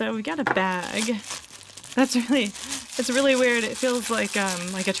 Alright, so we got a bag. It's really weird. It feels like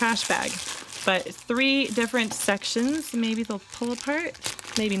a trash bag. But 3 different sections. Maybe they'll pull apart.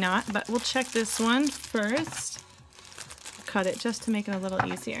 Maybe not, but we'll check this one first. Cut it just to make it a little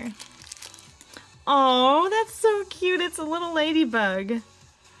easier. Oh, that's so cute. It's a little ladybug.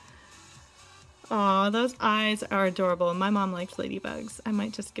 Oh, those eyes are adorable. My mom likes ladybugs. I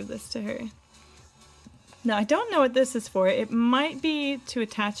might just give this to her. Now, I don't know what this is for. It might be to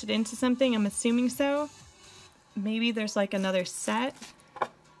attach it into something. I'm assuming so. Maybe there's like another set.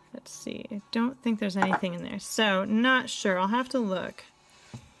 Let's see. I don't think there's anything in there. So, not sure. I'll have to look.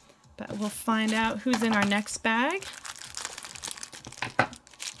 But we'll find out who's in our next bag.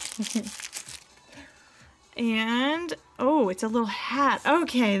 And, oh, it's a little hat.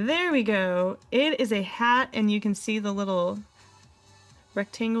 Okay, there we go. It is a hat, and you can see the little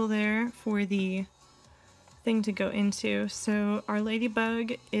rectangle there for the thing to go into. So our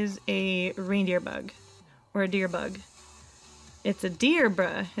ladybug is a reindeer bug, or a deer bug. It's a deer,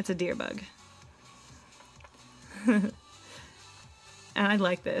 bruh. It's a deer bug. And I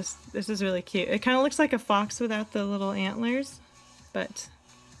like this. This is really cute. It kind of looks like a fox without the little antlers, but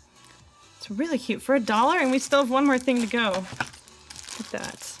it's really cute for $1, and we still have 1 more thing to go. Look at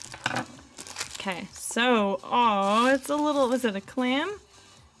that. Okay, so, oh, it's a little, was it a clam?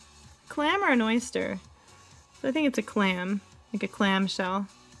 Clam or an oyster? I think it's a clam, like a clam shell.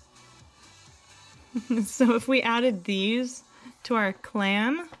 So if we added these to our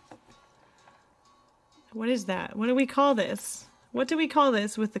clam, what is that? What do we call this? What do we call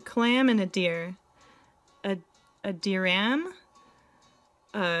this with a clam and a deer? A deeram?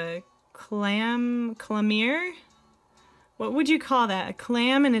 A clamere? What would you call that? A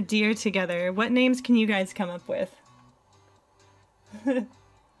clam and a deer together. What names can you guys come up with?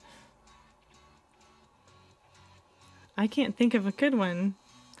 I can't think of a good one.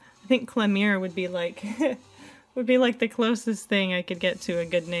 I think clamere would be like would be like the closest thing I could get to a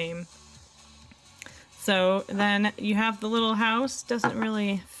good name. So then you have the little house. Doesn't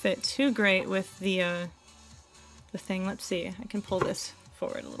really fit too great with the thing. Let's see. I can pull this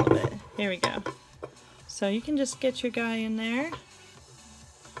forward a little bit. Here we go. So you can just get your guy in there.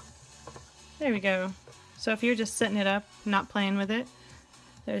 There we go. So if you're just setting it up, not playing with it,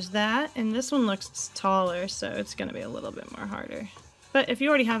 There's that, and this one looks taller, so it's going to be a little bit more harder. But if you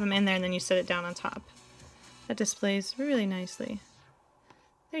already have them in there and then you set it down on top, that displays really nicely.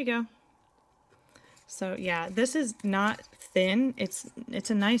 There you go. So yeah, this is not thin. It's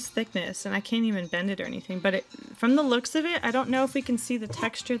a nice thickness, and I can't even bend it or anything. But from the looks of it, I don't know if we can see the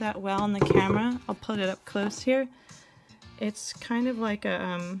texture that well on the camera. I'll put it up close here. It's kind of like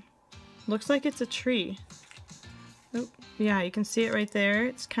a, looks like it's a tree. Oh, yeah, you can see it right there.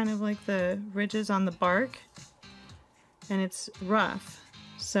 It's kind of like the ridges on the bark, and it's rough.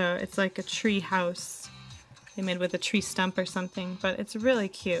 So it's like a tree house they made with a tree stump or something, but it's really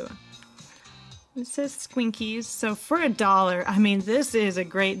cute. It says Squinkies, so for $1, I mean, this is a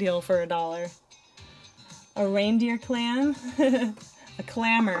great deal for $1. A reindeer clan, a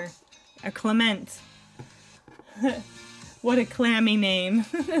clamor, a Clement. What a clammy name.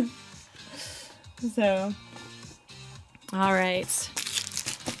 So, all right,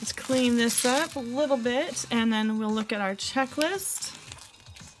 let's clean this up a little bit, and then we'll look at our checklist.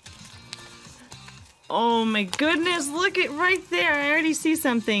 Oh my goodness, look it right there. I already see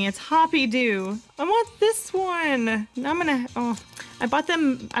something. It's Hoppy Doo. I want this one. I'm gonna, oh, I bought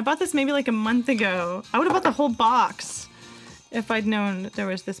this maybe like a month ago. I would have bought the whole box if I'd known that there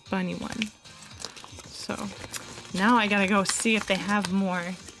was this bunny one. So now I gotta go see if they have more.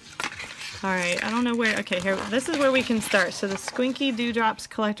 All right, I don't know where, okay, here, this is where we can start. So the Squinky Dewdrops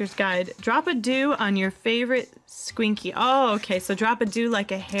Collector's Guide. Drop a dew on your favorite Squinky. Oh, okay, so drop a dew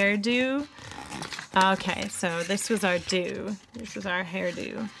like a hairdo. Okay, so this was our dew. This was our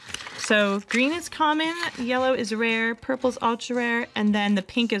hairdo. So green is common, yellow is rare, purple's ultra rare, and then the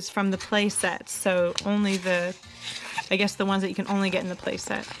pink is from the play set. So only the, I guess the ones that you can only get in the play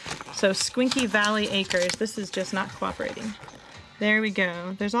set. So Squinky Valley Acres, this is just not cooperating. There we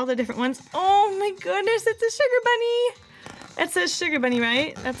go. There's all the different ones. Oh my goodness, it's a sugar bunny. It says sugar bunny,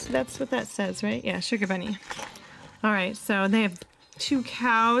 right? That's what that says, right? Yeah, sugar bunny. All right, so they have 2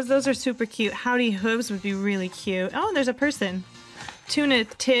 cows. Those are super cute. Howdy Hooves would be really cute. Oh, there's a person. Tuna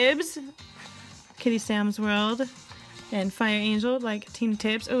Tibbs, Kitty Sam's World, and Fire Angel, like Tina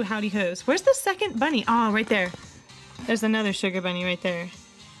Tibbs. Oh, Howdy Hooves. Where's the second bunny? Oh, right there. There's another sugar bunny right there.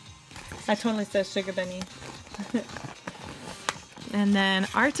 That totally says sugar bunny. And then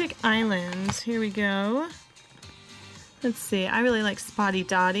Arctic Islands. Here we go. Let's see. I really like Spotty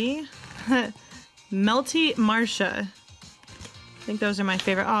Dotty. Melty Marsha. I think those are my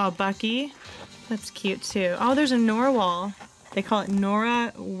favorite. Oh, Bucky. That's cute too. Oh, there's a Norwal. They call it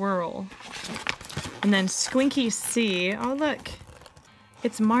Nora Whirl. And then Squinky Sea. Oh, look.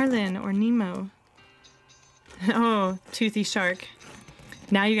 It's Marlin or Nemo. Oh, Toothy Shark.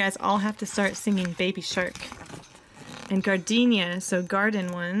 Now you guys all have to start singing Baby Shark. And Gardenia, so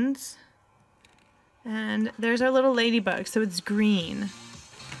garden ones. And there's our little ladybug, so it's green.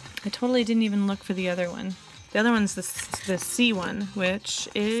 I totally didn't even look for the other one. The other one's the sea one, which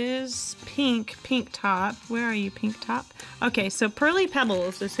is pink top. Where are you, pink top? Okay, so Pearly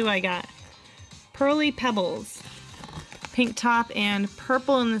Pebbles is who I got. Pearly Pebbles. Pink top and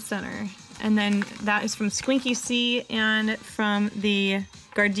purple in the center. And then that is from Squinky Sea, and from the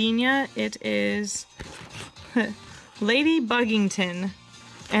Gardenia, it is Lady Buggington.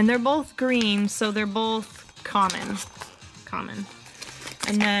 And they're both green, so they're both common.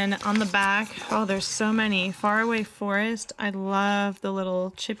 And then on the back, oh, there's so many. Faraway Forest. I love the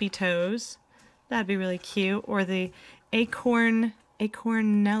little chippy toes. That'd be really cute. Or the Acornelius.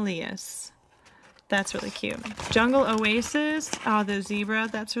 That's really cute. Jungle Oasis. Oh, the zebra.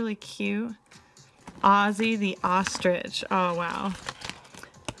 That's really cute. Ozzy the ostrich. Oh, wow.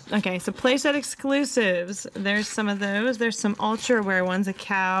 Okay, so playset exclusives. There's some of those. There's some ultra rare ones. A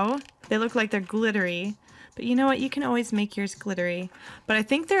cow. They look like they're glittery. But you know what? You can always make yours glittery. But I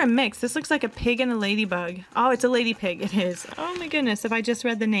think they're a mix. This looks like a pig and a ladybug. Oh, it's a lady pig. It is. Oh my goodness, if I just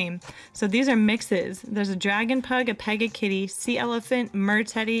read the name. So these are mixes. There's a dragon pug, a pega kitty, sea elephant, mer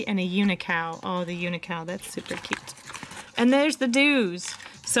teddy, and a unicow. Oh, the unicow. That's super cute. And there's the dews.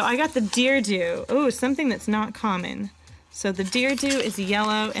 So I got the deer dew. Oh, something that's not common. So the deer dew is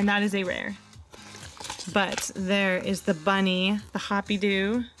yellow, and that is a rare. But there is the bunny, the hoppy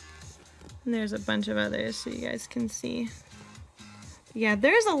dew. And there's a bunch of others so you guys can see. Yeah,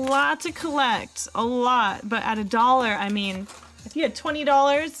 there's a lot to collect. A lot. But at $1, I mean, if you had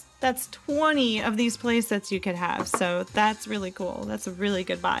 $20, that's 20 of these playsets you could have. So that's really cool. That's a really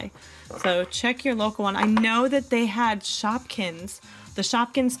good buy. So check your local one. I know that they had Shopkins. The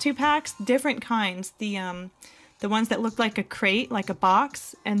Shopkins 2-packs, different kinds. The ones that look like a crate, like a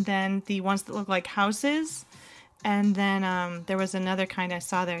box, and then the ones that look like houses. And then there was another kind I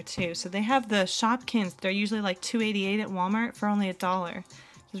saw there too. So they have the Shopkins. They're usually like $2.88 at Walmart for only $1.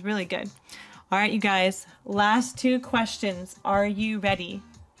 which is really good. All right, you guys, last 2 questions. Are you ready?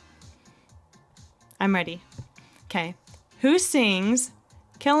 I'm ready. Okay. Who sings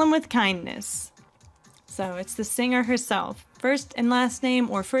Kill 'Em With Kindness? So it's the singer herself. First and last name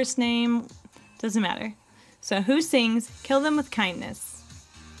or first name, doesn't matter. So who sings Kill Them With Kindness?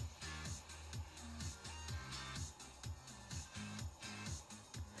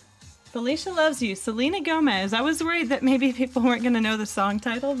 Felicia Loves You, Selena Gomez. I was worried that maybe people weren't going to know the song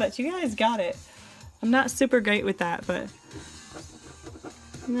title, but you guys got it. I'm not super great with that, but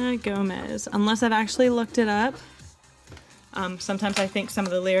Selena Gomez. Unless I've actually looked it up. Sometimes I think some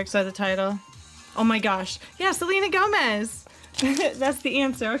of the lyrics are the title. Oh my gosh. Yeah, Selena Gomez. That's the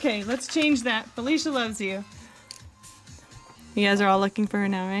answer. Okay, let's change that. Felicia Loves You. You guys are all looking for her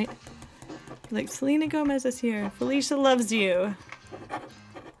now, right? Like, Selena Gomez is here. Felicia Loves You.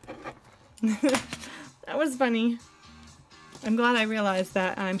 That was funny. I'm glad I realized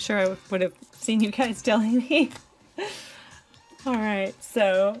that. I'm sure I would have seen you guys telling me. Alright,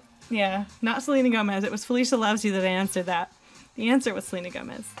 so, yeah, not Selena Gomez. It was Felicia Loves You that I answered that. The answer was Selena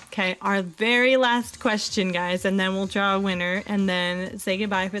Gomez. Okay, our very last question, guys, and then we'll draw a winner and then say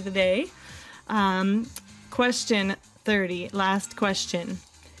goodbye for the day. Question 30, last question.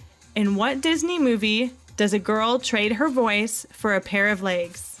 In what Disney movie does a girl trade her voice for a pair of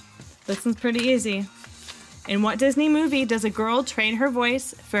legs? This one's pretty easy. In what Disney movie does a girl trade her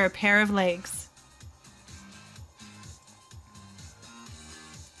voice for a pair of legs?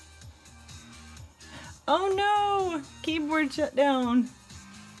 Oh no! Keyboard shut down.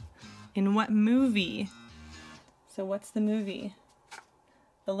 In what movie? So what's the movie?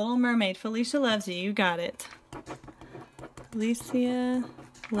 The Little Mermaid. Felicia Loves You. You got it. Felicia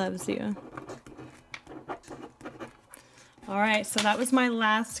Loves You. Alright, so that was my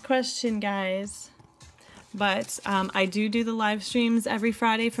last question, guys. But I do the live streams every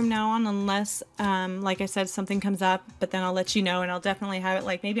Friday from now on, unless, like I said, something comes up, but then I'll let you know, and I'll definitely have it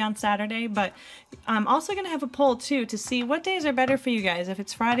like maybe on Saturday. But I'm also going to have a poll too to see what days are better for you guys, if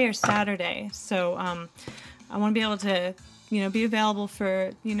it's Friday or Saturday. So I want to be able to, be available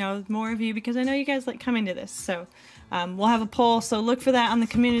for, more of you, because I know you guys like coming to this. So we'll have a poll, so look for that on the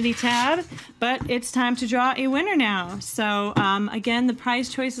community tab. But it's time to draw a winner now. So again, the prize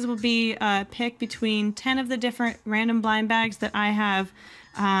choices will be picked between 10 of the different random blind bags that I have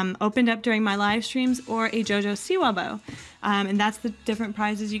opened up during my live streams, or a JoJo Siwa bow. And that's the different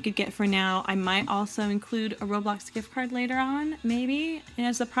prizes you could get for now. I might also include a Roblox gift card later on, maybe,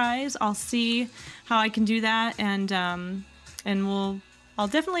 as a prize. I'll see how I can do that, and I'll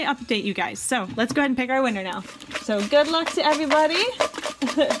definitely update you guys. So let's go ahead and pick our winner now. So good luck to everybody.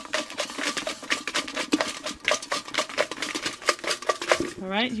 All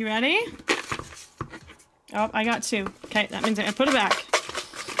right, you ready? Oh, I got 2. Okay, that means I put it back.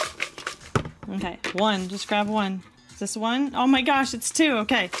 Okay, 1, just grab 1. Is this 1? Oh my gosh, it's 2,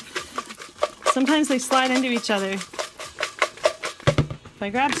 okay. Sometimes they slide into each other. If I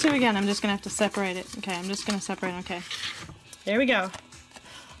grab 2 again, I'm just gonna have to separate it. Okay, I'm just gonna separate, okay. There we go.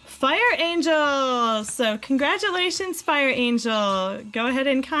 Fire Angel! So congratulations, Fire Angel. Go ahead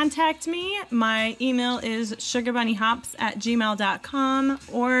and contact me. My email is SugarBunnyHops@gmail.com,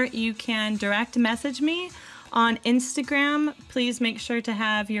 or you can direct message me on Instagram. Please make sure to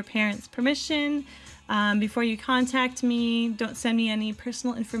have your parents' permission before you contact me. Don't send me any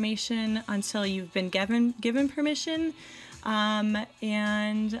personal information until you've been given permission. And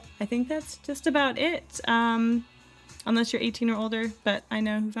I think that's just about it. Unless you're 18 or older, but I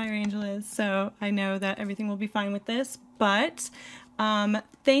know who Fire Angel is, so I know that everything will be fine with this. But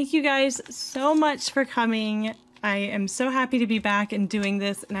thank you guys so much for coming. I am so happy to be back and doing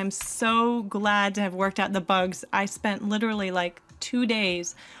this, and I'm so glad to have worked out the bugs. I spent literally like 2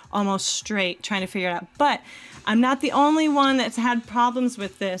 days almost straight trying to figure it out. But I'm not the only one that's had problems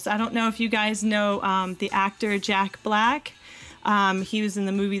with this. I don't know if you guys know the actor Jack Black. He was in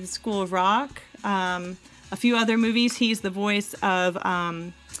the movie The School of Rock. A few other movies. He's the voice of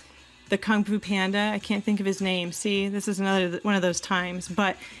the Kung Fu Panda. I can't think of his name. See, this is another one of those times.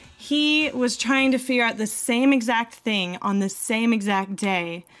 But he was trying to figure out the same exact thing on the same exact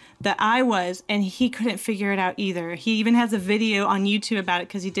day that I was, and he couldn't figure it out either. He even has a video on YouTube about it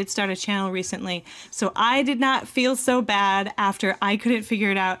because he did start a channel recently. So I did not feel so bad after I couldn't figure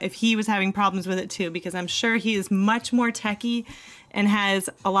it out if he was having problems with it too, because I'm sure he is much more techie and has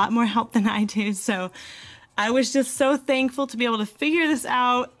a lot more help than I do. So I was just so thankful to be able to figure this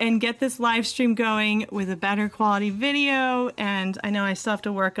out and get this live stream going with a better quality video. And I know I still have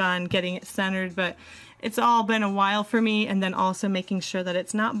to work on getting it centered, but it's all been a while for me. And then also making sure that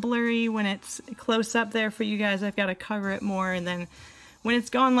it's not blurry when it's close up there for you guys. I've got to cover it more. And then when it's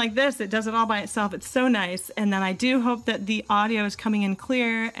going like this, it does it all by itself. It's so nice. And then I do hope that the audio is coming in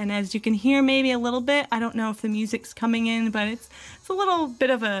clear. And as you can hear maybe a little bit, I don't know if the music's coming in, but it's a little bit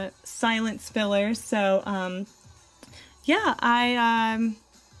of a silence filler. So yeah, I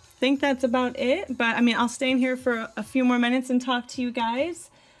think that's about it. But I mean, I'll stay in here for a few more minutes and talk to you guys.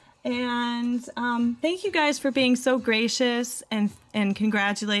 And thank you guys for being so gracious and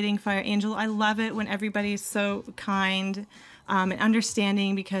congratulating Fire Angel. I love it when everybody's so kind and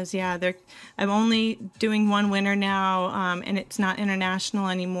understanding, because yeah, I'm only doing one winner now, and it's not international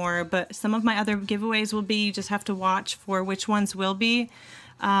anymore, but some of my other giveaways will be. You just have to watch for which ones will be.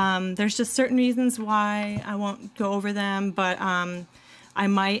 There's just certain reasons why I won't go over them, but I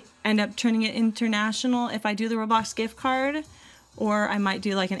might end up turning it international if I do the Roblox gift card, or I might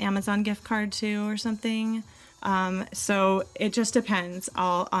do like an Amazon gift card too or something. So it just depends.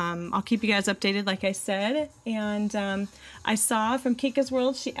 I'll keep you guys updated, like I said. And I saw from Kika's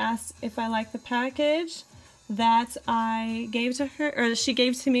World, she asked if I like the package that I gave to her, or she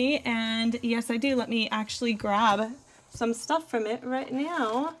gave to me, and yes, I do. Let me actually grab some stuff from it right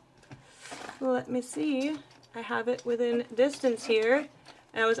now. Let me see. I have it within distance here.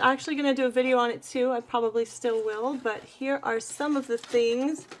 And I was actually going to do a video on it too. I probably still will, but here are some of the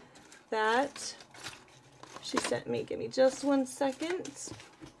things that she sent me. Give me just 1 second.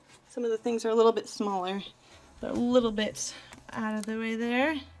 Some of the things are a little bit smaller. They're a little bit out of the way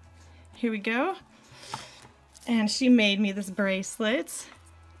there. Here we go. And she made me this bracelet.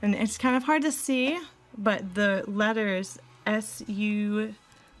 And it's kind of hard to see, but the letters S-U,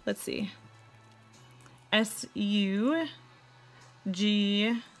 let's see, SugarBunnyHops.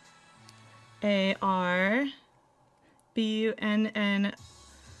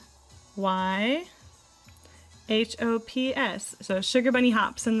 So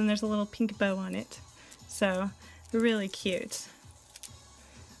SugarBunnyHops, and then there's a little pink bow on it. So really cute.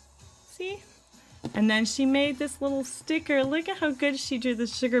 See? And then she made this little sticker. Look at how good she drew the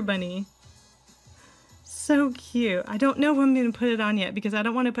sugar bunny. So cute. I don't know if I'm going to put it on yet, because I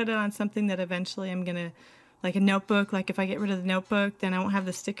don't want to put it on something that eventually I'm going to, like a notebook. Like if I get rid of the notebook, then I won't have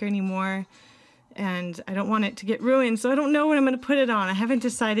the sticker anymore. And I don't want it to get ruined, so I don't know what I'm going to put it on. I haven't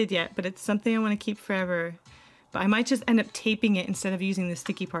decided yet, but it's something I want to keep forever. But I might just end up taping it instead of using the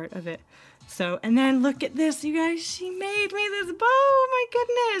sticky part of it. So, and then look at this, you guys. She made me this bow. Oh my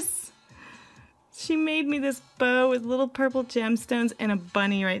goodness. She made me this bow with little purple gemstones and a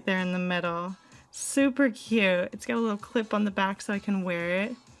bunny right there in the middle. Super cute. It's got a little clip on the back so I can wear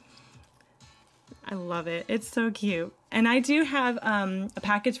it. I love it. It's so cute. And I do have a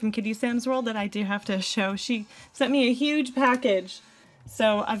package from Kitty Sam's World that I do have to show. She sent me a huge package.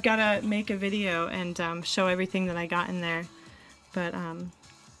 So I've got to make a video and show everything that I got in there. But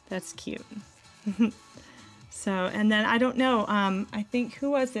that's cute. So, and then I don't know, I think,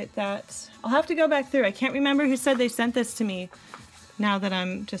 who was it that, I'll have to go back through. I can't remember who said they sent this to me now that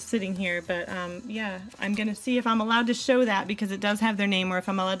I'm just sitting here. But yeah, I'm going to see if I'm allowed to show that, because it does have their name, or if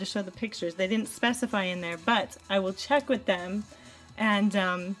I'm allowed to show the pictures. They didn't specify in there, but I will check with them and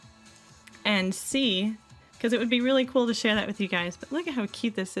see, because it would be really cool to share that with you guys. But look at how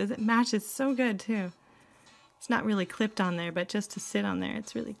cute this is. It matches so good too. It's not really clipped on there, but just to sit on there,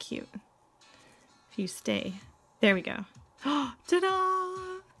 it's really cute. If you stay. There we go. Oh,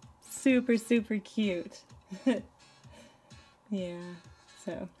 ta-da! Super, super cute. Yeah,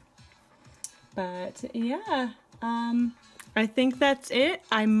 so. But yeah, I think that's it.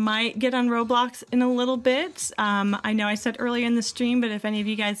 I might get on Roblox in a little bit. I know I said earlier in the stream, but if any of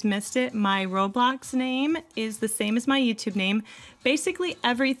you guys missed it, my Roblox name is the same as my YouTube name. Basically,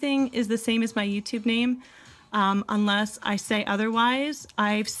 everything is the same as my YouTube name. Unless I say otherwise.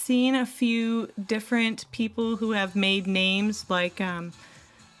 I've seen a few different people who have made names like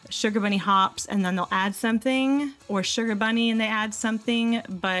SugarBunnyHops and then they'll add something, or Sugar Bunny and they add something.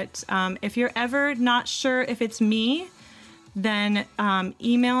 But if you're ever not sure if it's me, then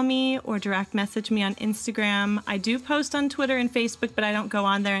email me or direct message me on Instagram. I do post on Twitter and Facebook, but I don't go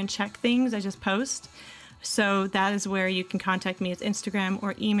on there and check things. I just post. So that is where you can contact me. It's Instagram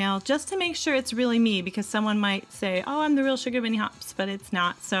or email, just to make sure it's really me, because someone might say, oh, I'm the real SugarBunnyHops, but it's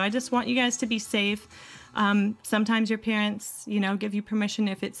not. So I just want you guys to be safe. Sometimes your parents, you know, give you permission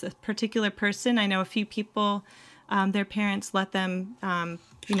if it's a particular person. I know a few people, their parents let them,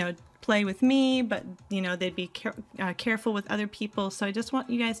 you know, play with me, but, you know, they'd be careful with other people. So I just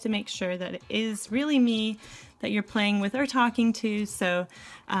want you guys to make sure that it is really me that you're playing with or talking to. So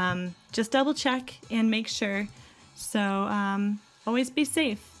just double check and make sure. So always be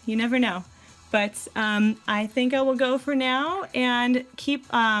safe. You never know. But I think I will go for now and keep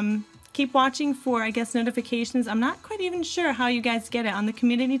keep watching for, I guess, notifications. I'm not quite even sure how you guys get it. On the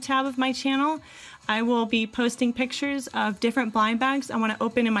community tab of my channel, I will be posting pictures of different blind bags I want to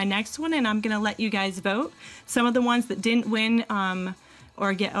open in my next one, and I'm going to let you guys vote. Some of the ones that didn't win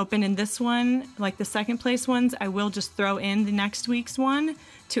or get open in this one, like the second place ones, I will just throw in the next week's one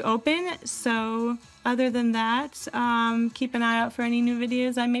to open. So other than that, keep an eye out for any new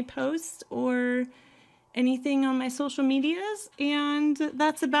videos I may post or anything on my social medias, and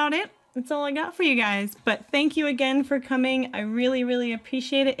that's about it. That's all I got for you guys. But thank you again for coming. I really, really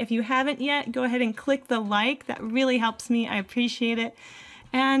appreciate it. If you haven't yet, go ahead and click the like. That really helps me. I appreciate it.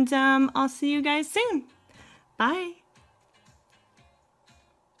 And I'll see you guys soon. Bye.